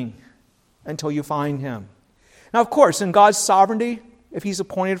seeking until you find Him. Now, of course, in God's sovereignty, if He's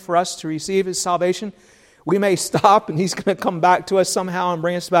appointed for us to receive His salvation, we may stop and He's going to come back to us somehow and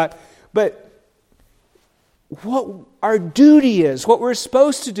bring us back. But what our duty is, what we're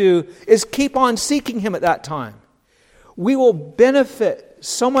supposed to do, is keep on seeking Him at that time. We will benefit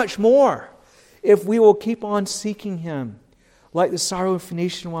so much more if we will keep on seeking Him like the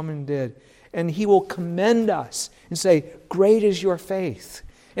Syrophoenician woman did. And He will commend us and say, great is your faith,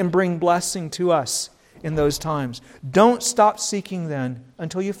 and bring blessing to us in those times. Don't stop seeking then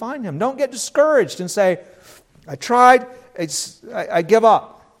until you find Him. Don't get discouraged and say, I tried, I give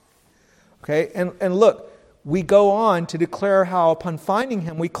up. Okay, and look, we go on to declare how upon finding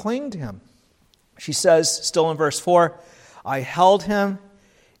Him, we cling to Him. She says, still in verse 4, I held Him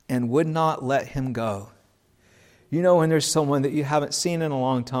and would not let Him go. You know when there's someone that you haven't seen in a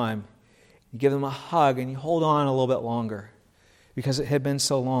long time, you give them a hug and you hold on a little bit longer because it had been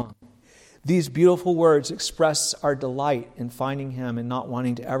so long. These beautiful words express our delight in finding Him and not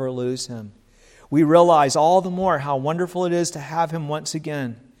wanting to ever lose Him. We realize all the more how wonderful it is to have Him once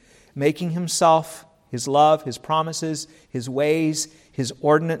again, making Himself, His love, His promises, His ways, His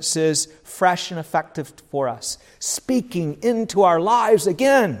ordinances fresh and effective for us, speaking into our lives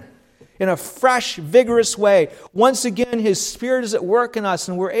again in a fresh, vigorous way. Once again, His Spirit is at work in us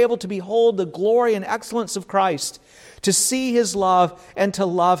and we're able to behold the glory and excellence of Christ, to see His love and to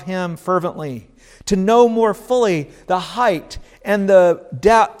love Him fervently, to know more fully the height and the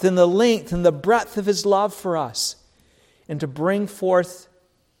depth and the length and the breadth of His love for us, and to bring forth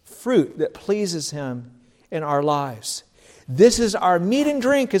fruit that pleases Him in our lives. This is our meat and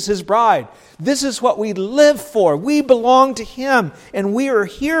drink as His bride. This is what we live for. We belong to Him, and we are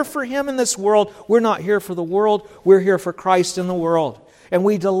here for Him in this world. We're not here for the world. We're here for Christ in the world. And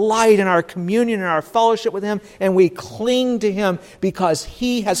we delight in our communion and our fellowship with Him, and we cling to Him because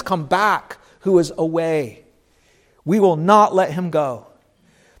He has come back who is away. We will not let Him go.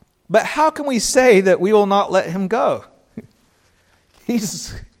 But how can we say that we will not let Him go?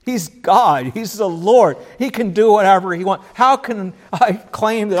 He's God. He's the Lord. He can do whatever He wants. How can I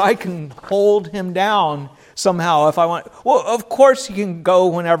claim that I can hold Him down somehow if I want? Well, of course He can go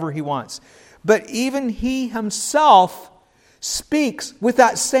whenever He wants. But even He Himself speaks with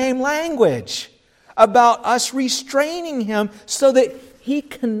that same language about us restraining Him so that He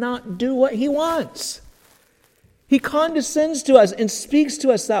cannot do what He wants. He condescends to us and speaks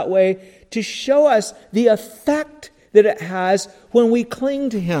to us that way to show us the effect that it has when we cling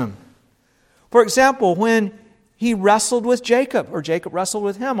to Him. For example, when He wrestled with Jacob, or Jacob wrestled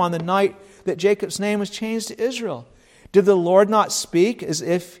with Him on the night that Jacob's name was changed to Israel, did the Lord not speak as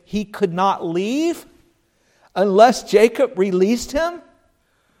if He could not leave unless Jacob released him?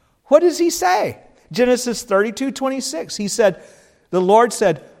 What does He say? Genesis 32:26. He said, the Lord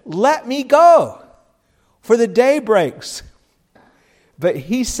said, let me go, for the day breaks. But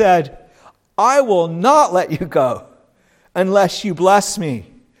He said, I will not let you go unless you bless me.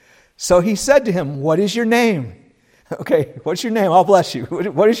 So he said to him, what is your name? Okay, what's your name? I'll bless you.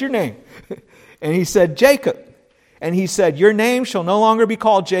 What is your name? And he said, Jacob. And he said, your name shall no longer be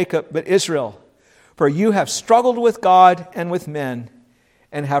called Jacob, but Israel. For you have struggled with God and with men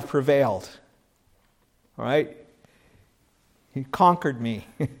and have prevailed. All right? He conquered me,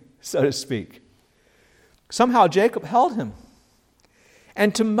 so to speak. Somehow Jacob held him.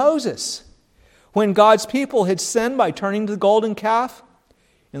 And to Moses, when God's people had sinned by turning to the golden calf,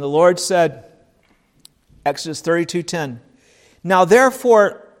 and the Lord said, Exodus 32:10, now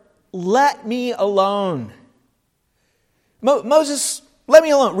therefore let me alone. Moses, let me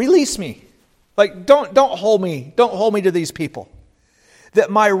alone. Release me. Like, don't hold me. Don't hold me to these people.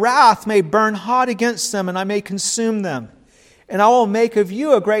 That my wrath may burn hot against them and I may consume them. And I will make of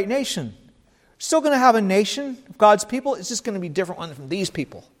you a great nation. Still going to have a nation of God's people. It's just going to be a different one from these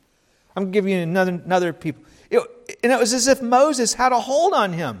people. I'm going to give you another people. And it was as if Moses had a hold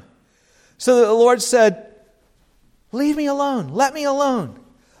on him. So that the Lord said, leave me alone. Let me alone.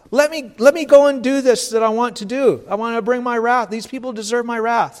 Let me go and do this that I want to do. I want to bring my wrath. These people deserve my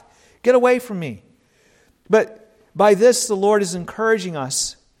wrath. Get away from me. But by this, the Lord is encouraging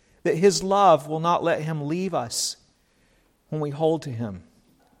us that His love will not let Him leave us when we hold to Him.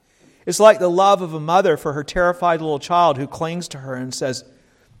 It's like the love of a mother for her terrified little child who clings to her and says,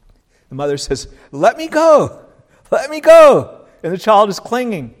 the mother says, let me go. Let me go. And the child is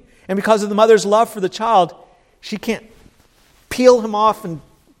clinging. And because of the mother's love for the child, she can't peel him off and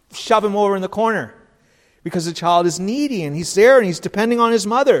shove him over in the corner. Because the child is needy and he's there and he's depending on his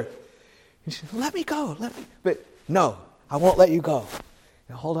mother. And she says, let me go. But no, I won't let you go.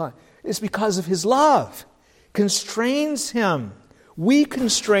 Now, hold on. It's because of His love. Constrains him. We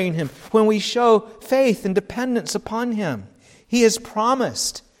constrain Him when we show faith and dependence upon Him. He has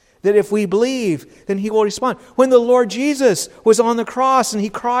promised that if we believe, then He will respond. When the Lord Jesus was on the cross and He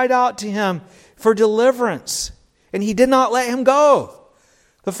cried out to Him for deliverance, and He did not let Him go,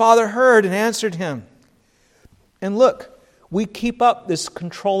 the Father heard and answered Him. And look, we keep up this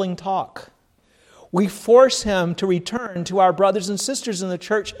controlling talk. We force Him to return to our brothers and sisters in the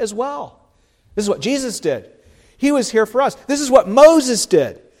church as well. This is what Jesus did. He was here for us. This is what Moses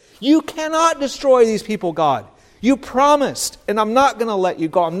did. You cannot destroy these people, God. You promised, and I'm not going to let you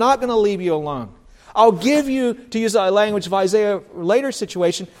go. I'm not going to leave you alone. I'll give you, to use the language of Isaiah later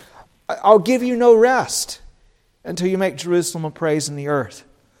situation, I'll give you no rest until you make Jerusalem a praise in the earth.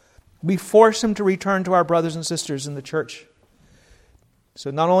 We force Him to return to our brothers and sisters in the church. So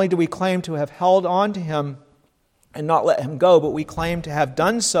not only do we claim to have held on to Him and not let Him go, but we claim to have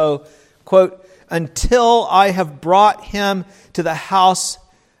done so, quote, until I have brought him to the house,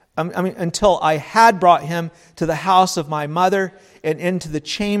 until I had brought him to the house of my mother and into the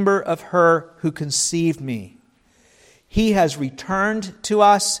chamber of her who conceived me. He has returned to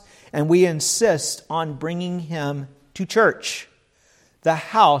us, and we insist on bringing him to church, the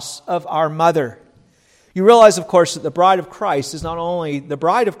house of our mother. You realize, of course, that the bride of Christ is not only the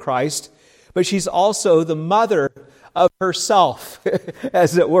bride of Christ, but she's also the mother of herself,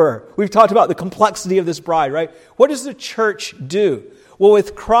 as it were. We've talked about the complexity of this bride, right? What does the church do? Well,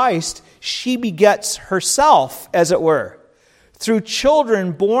 with Christ, she begets herself, as it were, through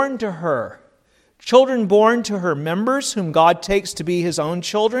children born to her. Children born to her members, whom God takes to be His own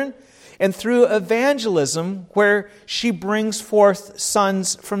children, and through evangelism, where she brings forth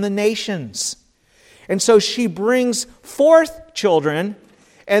sons from the nations. And so she brings forth children,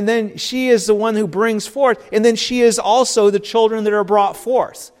 and then she is the one who brings forth, and then she is also the children that are brought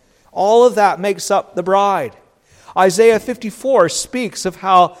forth. All of that makes up the bride. Isaiah 54 speaks of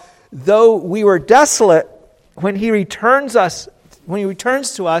how though we were desolate, when He returns to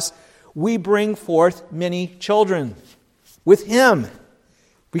us, we bring forth many children with Him.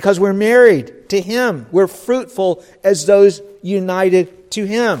 Because we're married to Him. We're fruitful as those united to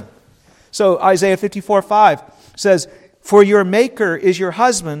Him. So Isaiah 54:5 says, for your Maker is your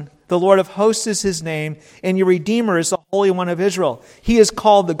husband, the Lord of hosts is His name, and your Redeemer is the Holy One of Israel. He is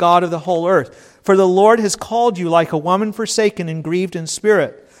called the God of the whole earth. For the Lord has called you like a woman forsaken and grieved in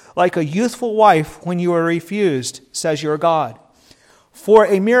spirit, like a youthful wife when you are refused, says your God. For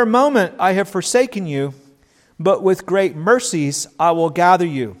a mere moment I have forsaken you, but with great mercies I will gather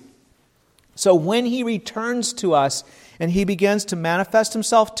you. So when He returns to us and He begins to manifest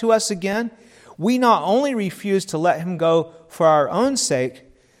Himself to us again, we not only refuse to let Him go for our own sake,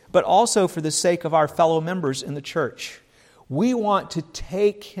 but also for the sake of our fellow members in the church. We want to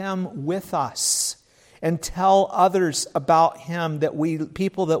take Him with us and tell others about Him,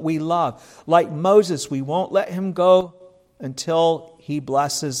 people that we love. Like Moses, we won't let Him go until He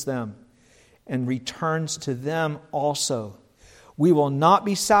blesses them. and returns to them also. We will not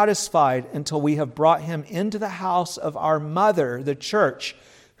be satisfied until we have brought him into the house of our mother, the church,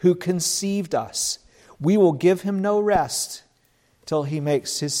 who conceived us. We will give him no rest till he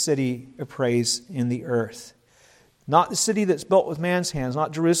makes his city a praise in the earth. Not the city that's built with man's hands,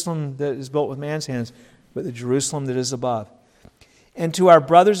 not Jerusalem that is built with man's hands, but the Jerusalem that is above. And to our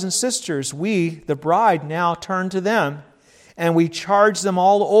brothers and sisters, we, the bride, now turn to them, and we charge them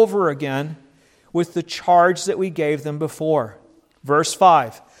all over again with the charge that we gave them before. Verse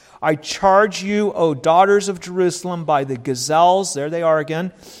 5, I charge you, O daughters of Jerusalem, by the gazelles, there they are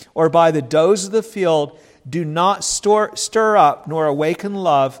again, or by the does of the field, do not stir up nor awaken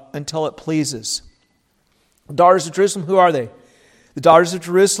love until it pleases. The daughters of Jerusalem, who are they? The daughters of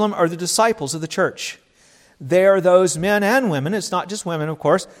Jerusalem are the disciples of the church. They are those men and women, it's not just women, of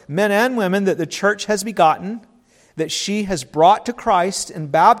course, men and women that the church has begotten, that she has brought to Christ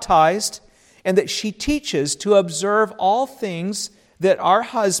and baptized, and that she teaches to observe all things that our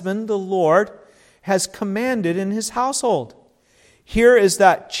husband, the Lord, has commanded in his household. Here is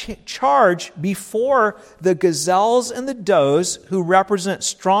that charge before the gazelles and the does, who represent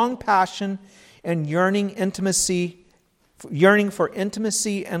strong passion and yearning for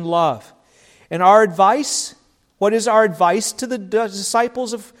intimacy and love. And our advice, what is our advice to the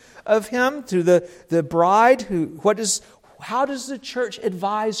disciples of him, to the bride? How does the church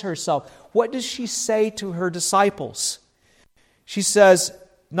advise herself? What does she say to her disciples? She says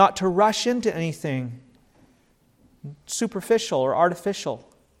not to rush into anything superficial or artificial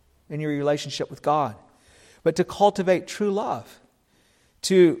in your relationship with God, but to cultivate true love,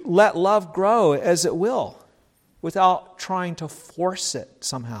 to let love grow as it will without trying to force it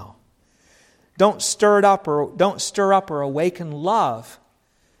somehow. Don't stir up or awaken love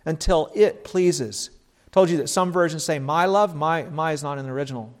until it pleases. I told you that some versions say my love. My is not in the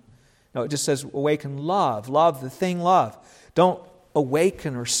original. No, it just says awaken love. Love the thing love. Don't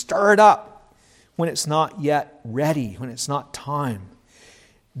awaken or stir it up when it's not yet ready, when it's not time.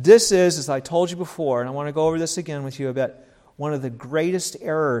 This is, as I told you before, and I want to go over this again with you a bit, one of the greatest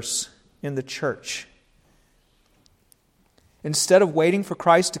errors in the church. Instead of waiting for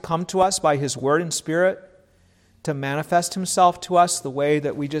Christ to come to us by His Word and Spirit, to manifest Himself to us the way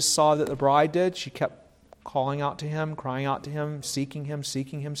that we just saw that the bride did, she kept calling out to Him, crying out to Him, seeking Him,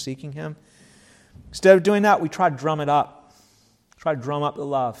 seeking Him, seeking Him. Instead of doing that, we try to drum it up. Try to drum up the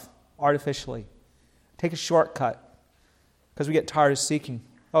love artificially. Take a shortcut because we get tired of seeking.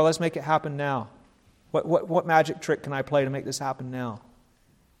 Oh, let's make it happen now. What magic trick can I play to make this happen now?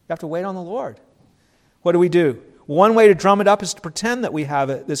 You have to wait on the Lord. What do? One way to drum it up is to pretend that we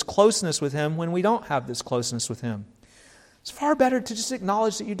have this closeness with Him when we don't have this closeness with Him. It's far better to just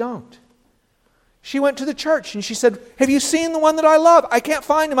acknowledge that you don't. She went to the church and she said, have you seen the one that I love? I can't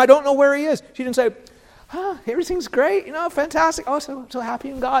find him. I don't know where he is. She didn't say, everything's great, fantastic. Oh, so happy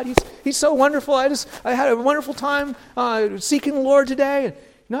in God. He's so wonderful. I had a wonderful time seeking the Lord today.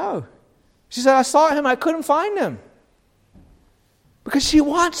 No. She said, I saw him. I couldn't find him. Because she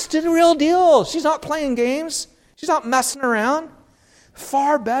wants the real deal. She's not playing games. She's not messing around.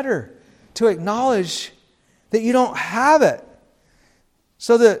 Far better to acknowledge that you don't have it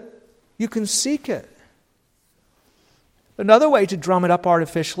so that you can seek it. Another way to drum it up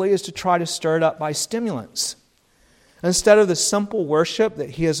artificially is to try to stir it up by stimulants. Instead of the simple worship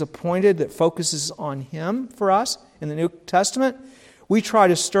that He has appointed that focuses on Him for us in the New Testament, we try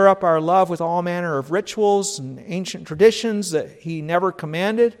to stir up our love with all manner of rituals and ancient traditions that He never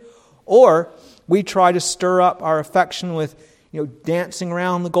commanded, or we try to stir up our affection with dancing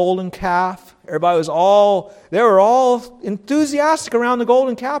around the golden calf. They were all enthusiastic around the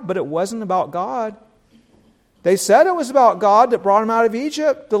golden calf, but it wasn't about God. They said it was about God that brought them out of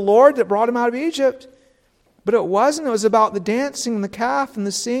Egypt, the Lord that brought them out of Egypt. But it wasn't. It was about the dancing and the calf and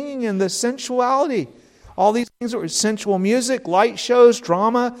the singing and the sensuality. All these things that were sensual music, light shows,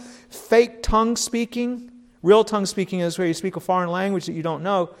 drama, fake tongue speaking. Real tongue speaking is where you speak a foreign language that you don't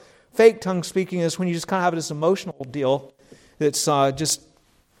know. Fake tongue speaking is when you just kind of have this emotional deal that's just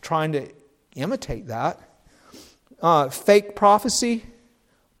trying to imitate that. Fake prophecy,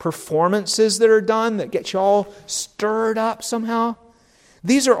 performances that are done that get you all stirred up somehow.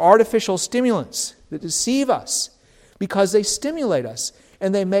 These are artificial stimulants that deceive us because they stimulate us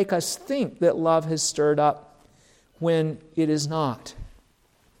and they make us think that love has stirred up when it is not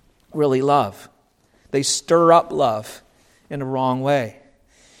really love. They stir up love in a wrong way.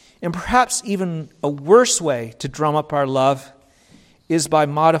 And perhaps even a worse way to drum up our love is by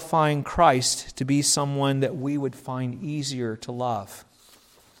modifying Christ to be someone that we would find easier to love.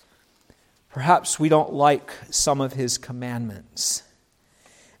 Perhaps we don't like some of His commandments.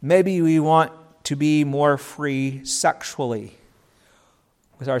 Maybe we want to be more free sexually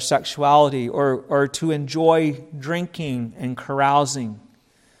with our sexuality, or to enjoy drinking and carousing.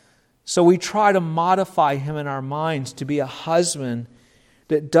 So we try to modify him in our minds to be a husband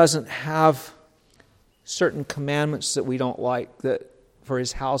that doesn't have certain commandments that we don't like, that for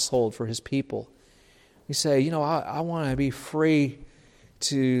his household, for his people. We say, I want to be free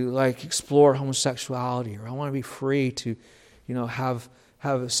to explore homosexuality, or I want to be free to, have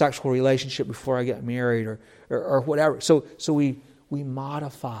a sexual relationship before I get married, or whatever. So we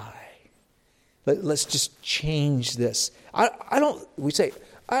modify. Let's just change this. I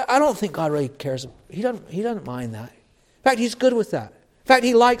don't think God really cares. He doesn't mind that. In fact, He's good with that. In fact,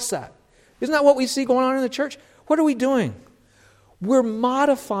 He likes that. Isn't that what we see going on in the church? What are we doing? We're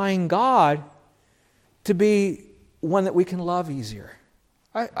modifying God to be one that we can love easier.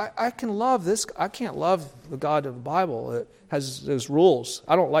 I can love this. I can't love the God of the Bible that has those rules.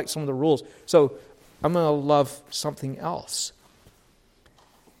 I don't like some of the rules. So I'm going to love something else.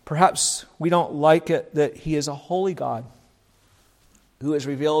 Perhaps we don't like it that He is a holy God who is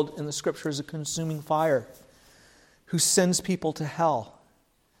revealed in the Scripture as a consuming fire, who sends people to hell.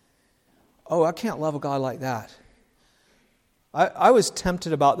 Oh, I can't love a God like that. I was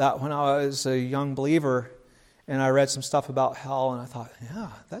tempted about that when I was a young believer, and I read some stuff about hell, and I thought, yeah,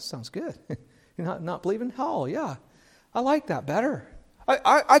 that sounds good. You're not believe in hell. Yeah, I like that better.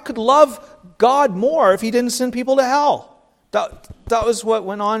 I could love God more if He didn't send people to hell. That was what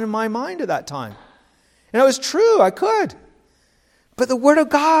went on in my mind at that time. And it was true, I could. But the Word of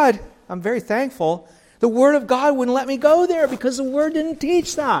God, I'm very thankful, the Word of God wouldn't let me go there because the Word didn't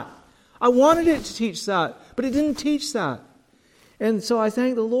teach that. I wanted it to teach that, but it didn't teach that. And so I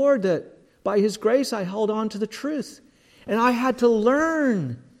thank the Lord that by His grace I held on to the truth. And I had to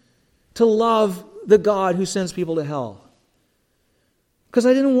learn to love the God who sends people to hell, because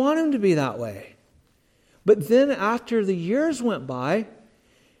I didn't want Him to be that way. But then after the years went by,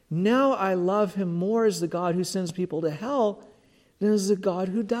 now I love Him more as the God who sends people to hell than as the God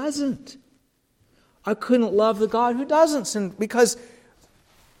who doesn't. I couldn't love the God who doesn't send, because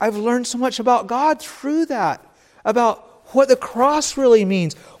I've learned so much about God through that, about what the cross really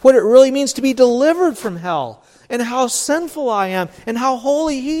means, what it really means to be delivered from hell, and how sinful I am, and how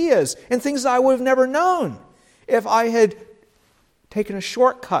holy He is, and things that I would have never known if I had taken a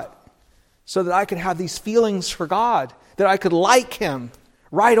shortcut so that I could have these feelings for God, that I could like Him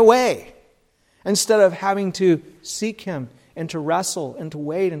right away, instead of having to seek Him and to wrestle and to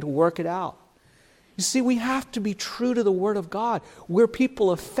wait and to work it out. You see, we have to be true to the Word of God. We're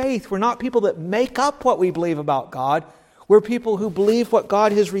people of faith. We're not people that make up what we believe about God. We're people who believe what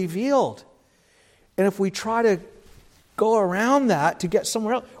God has revealed. And if we try to go around that to get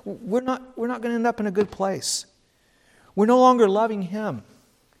somewhere else, we're not going to end up in a good place. We're no longer loving Him,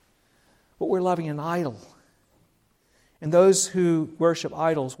 but we're loving an idol. And those who worship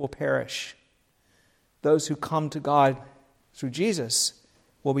idols will perish. Those who come to God through Jesus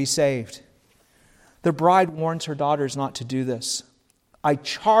will be saved. The bride warns her daughters not to do this. I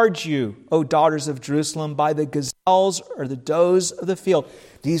charge you, O daughters of Jerusalem, by the gazelles or the does of the field.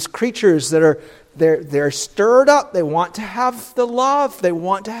 These creatures that are, they're stirred up. They want to have the love. They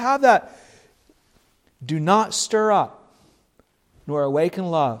want to have that. Do not stir up, nor awaken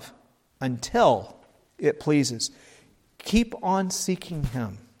love until it pleases. Keep on seeking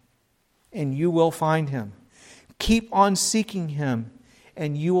Him, and you will find Him. Keep on seeking Him,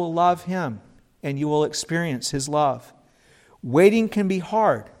 and you will love Him, and you will experience His love. Waiting can be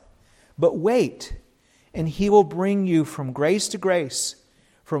hard, but wait, and He will bring you from grace to grace,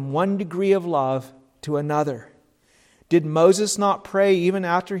 from one degree of love to another. Did Moses not pray even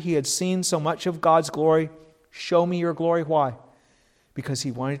after he had seen so much of God's glory? Show me your glory. Why? Because he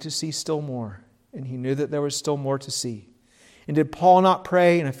wanted to see still more, and he knew that there was still more to see. And did Paul not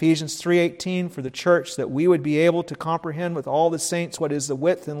pray in Ephesians 3:18 for the church that we would be able to comprehend with all the saints what is the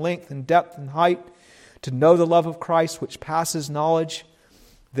width and length and depth and height, to know the love of Christ which passes knowledge,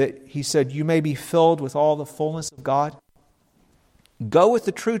 that he said, you may be filled with all the fullness of God? Go with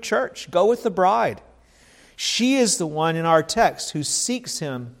the true church. Go with the bride. She is the one in our text who seeks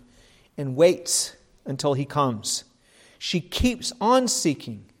Him and waits until He comes. She keeps on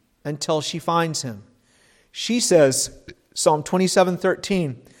seeking until she finds Him. She says, Psalm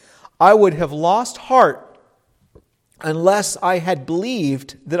 27:13, I would have lost heart unless I had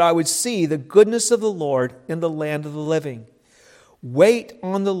believed that I would see the goodness of the Lord in the land of the living. Wait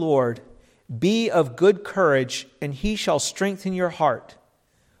on the Lord, be of good courage, and He shall strengthen your heart.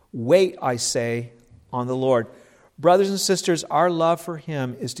 Wait, I say, on the Lord. Brothers and sisters, our love for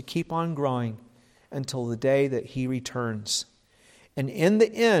Him is to keep on growing until the day that He returns. And in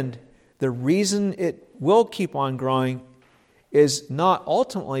the end, the reason it will keep on growing is not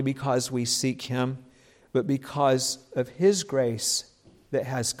ultimately because we seek Him, but because of His grace that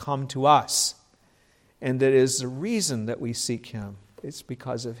has come to us. And that is the reason that we seek Him. It's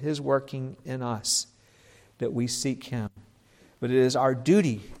because of His working in us that we seek Him. But it is our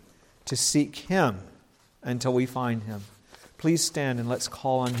duty to seek Him until we find Him. Please stand and let's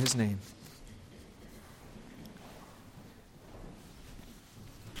call on His name.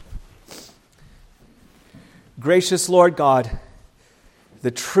 Gracious Lord God,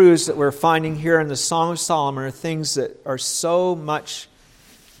 the truths that we're finding here in the Song of Solomon are things that are so much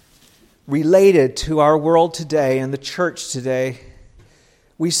related to our world today and the church today.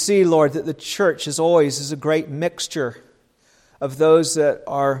 We see, Lord, that the church as always is a great mixture of those that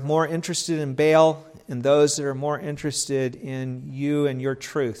are more interested in Baal and those that are more interested in You and Your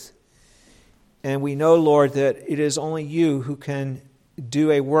truth. And we know, Lord, that it is only You who can do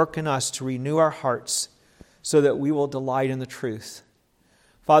a work in us to renew our hearts so that we will delight in the truth.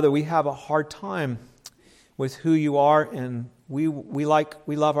 Father, we have a hard time with who You are, and we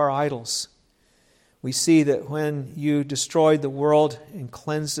love our idols. We see that when You destroyed the world and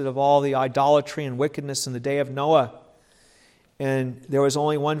cleansed it of all the idolatry and wickedness in the day of Noah, and there was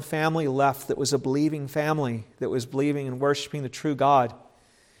only one family left that was a believing family, that was believing and worshiping the true God.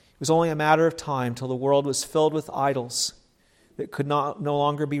 It was only a matter of time till the world was filled with idols that could no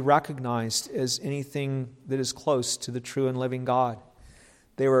longer be recognized as anything that is close to the true and living God.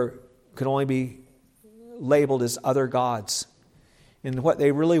 They could only be labeled as other gods. And what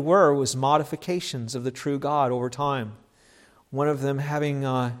they really were was modifications of the true God over time. One of them having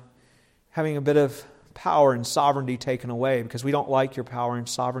a bit of power and sovereignty taken away because we don't like Your power and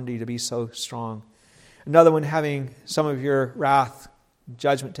sovereignty to be so strong. Another one having some of Your wrath,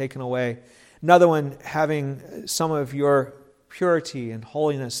 judgment taken away. Another one having some of Your purity and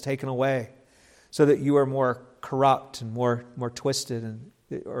holiness taken away so that you are more corrupt and more twisted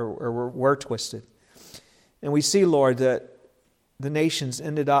or were twisted. And we see, Lord, that the nations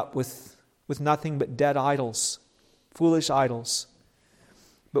ended up with nothing but dead idols, foolish idols.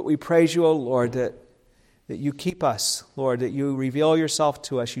 But we praise You, O Lord, that You keep us, Lord, that You reveal Yourself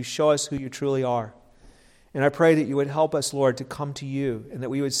to us, You show us who You truly are. And I pray that You would help us, Lord, to come to You and that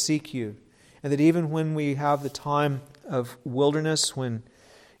we would seek You. And that even when we have the time of wilderness, when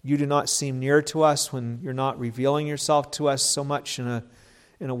You do not seem near to us, when You're not revealing Yourself to us so much in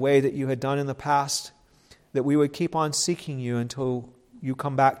a way that You had done in the past, that we would keep on seeking You until You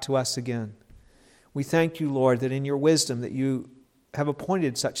come back to us again. We thank You, Lord, that in Your wisdom that You have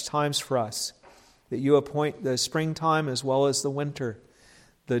appointed such times for us, that You appoint the springtime as well as the winter,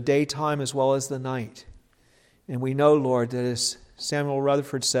 the daytime as well as the night. And we know, Lord, that as Samuel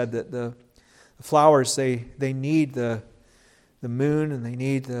Rutherford said, that the flowers, they need the moon and they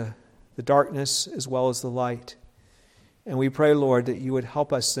need the darkness as well as the light. And we pray, Lord, that You would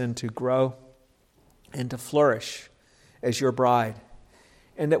help us then to grow and to flourish as Your bride.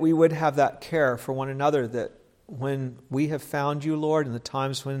 And that we would have that care for one another, that when we have found You, Lord, in the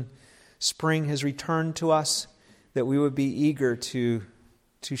times when spring has returned to us, that we would be eager to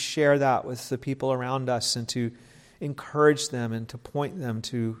share that with the people around us and to encourage them and to point them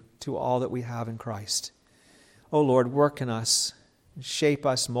to all that we have in Christ. Oh Lord, work in us, shape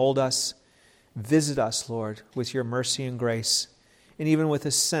us, mold us, visit us, Lord, with Your mercy and grace, and even with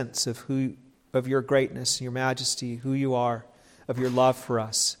a sense of Your greatness, Your majesty, who You are, of Your love for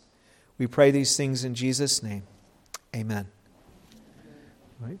us. We pray these things in Jesus' name. Amen.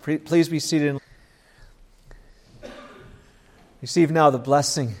 All right, please be seated. Receive now the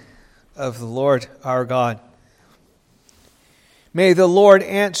blessing of the Lord our God. May the Lord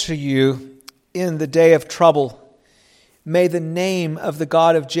answer you in the day of trouble. May the name of the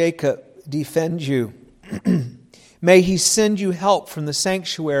God of Jacob defend you. May He send you help from the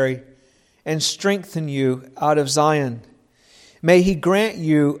sanctuary and strengthen you out of Zion. May He grant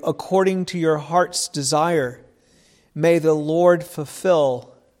you according to your heart's desire. May the Lord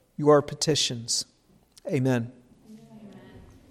fulfill your petitions. Amen.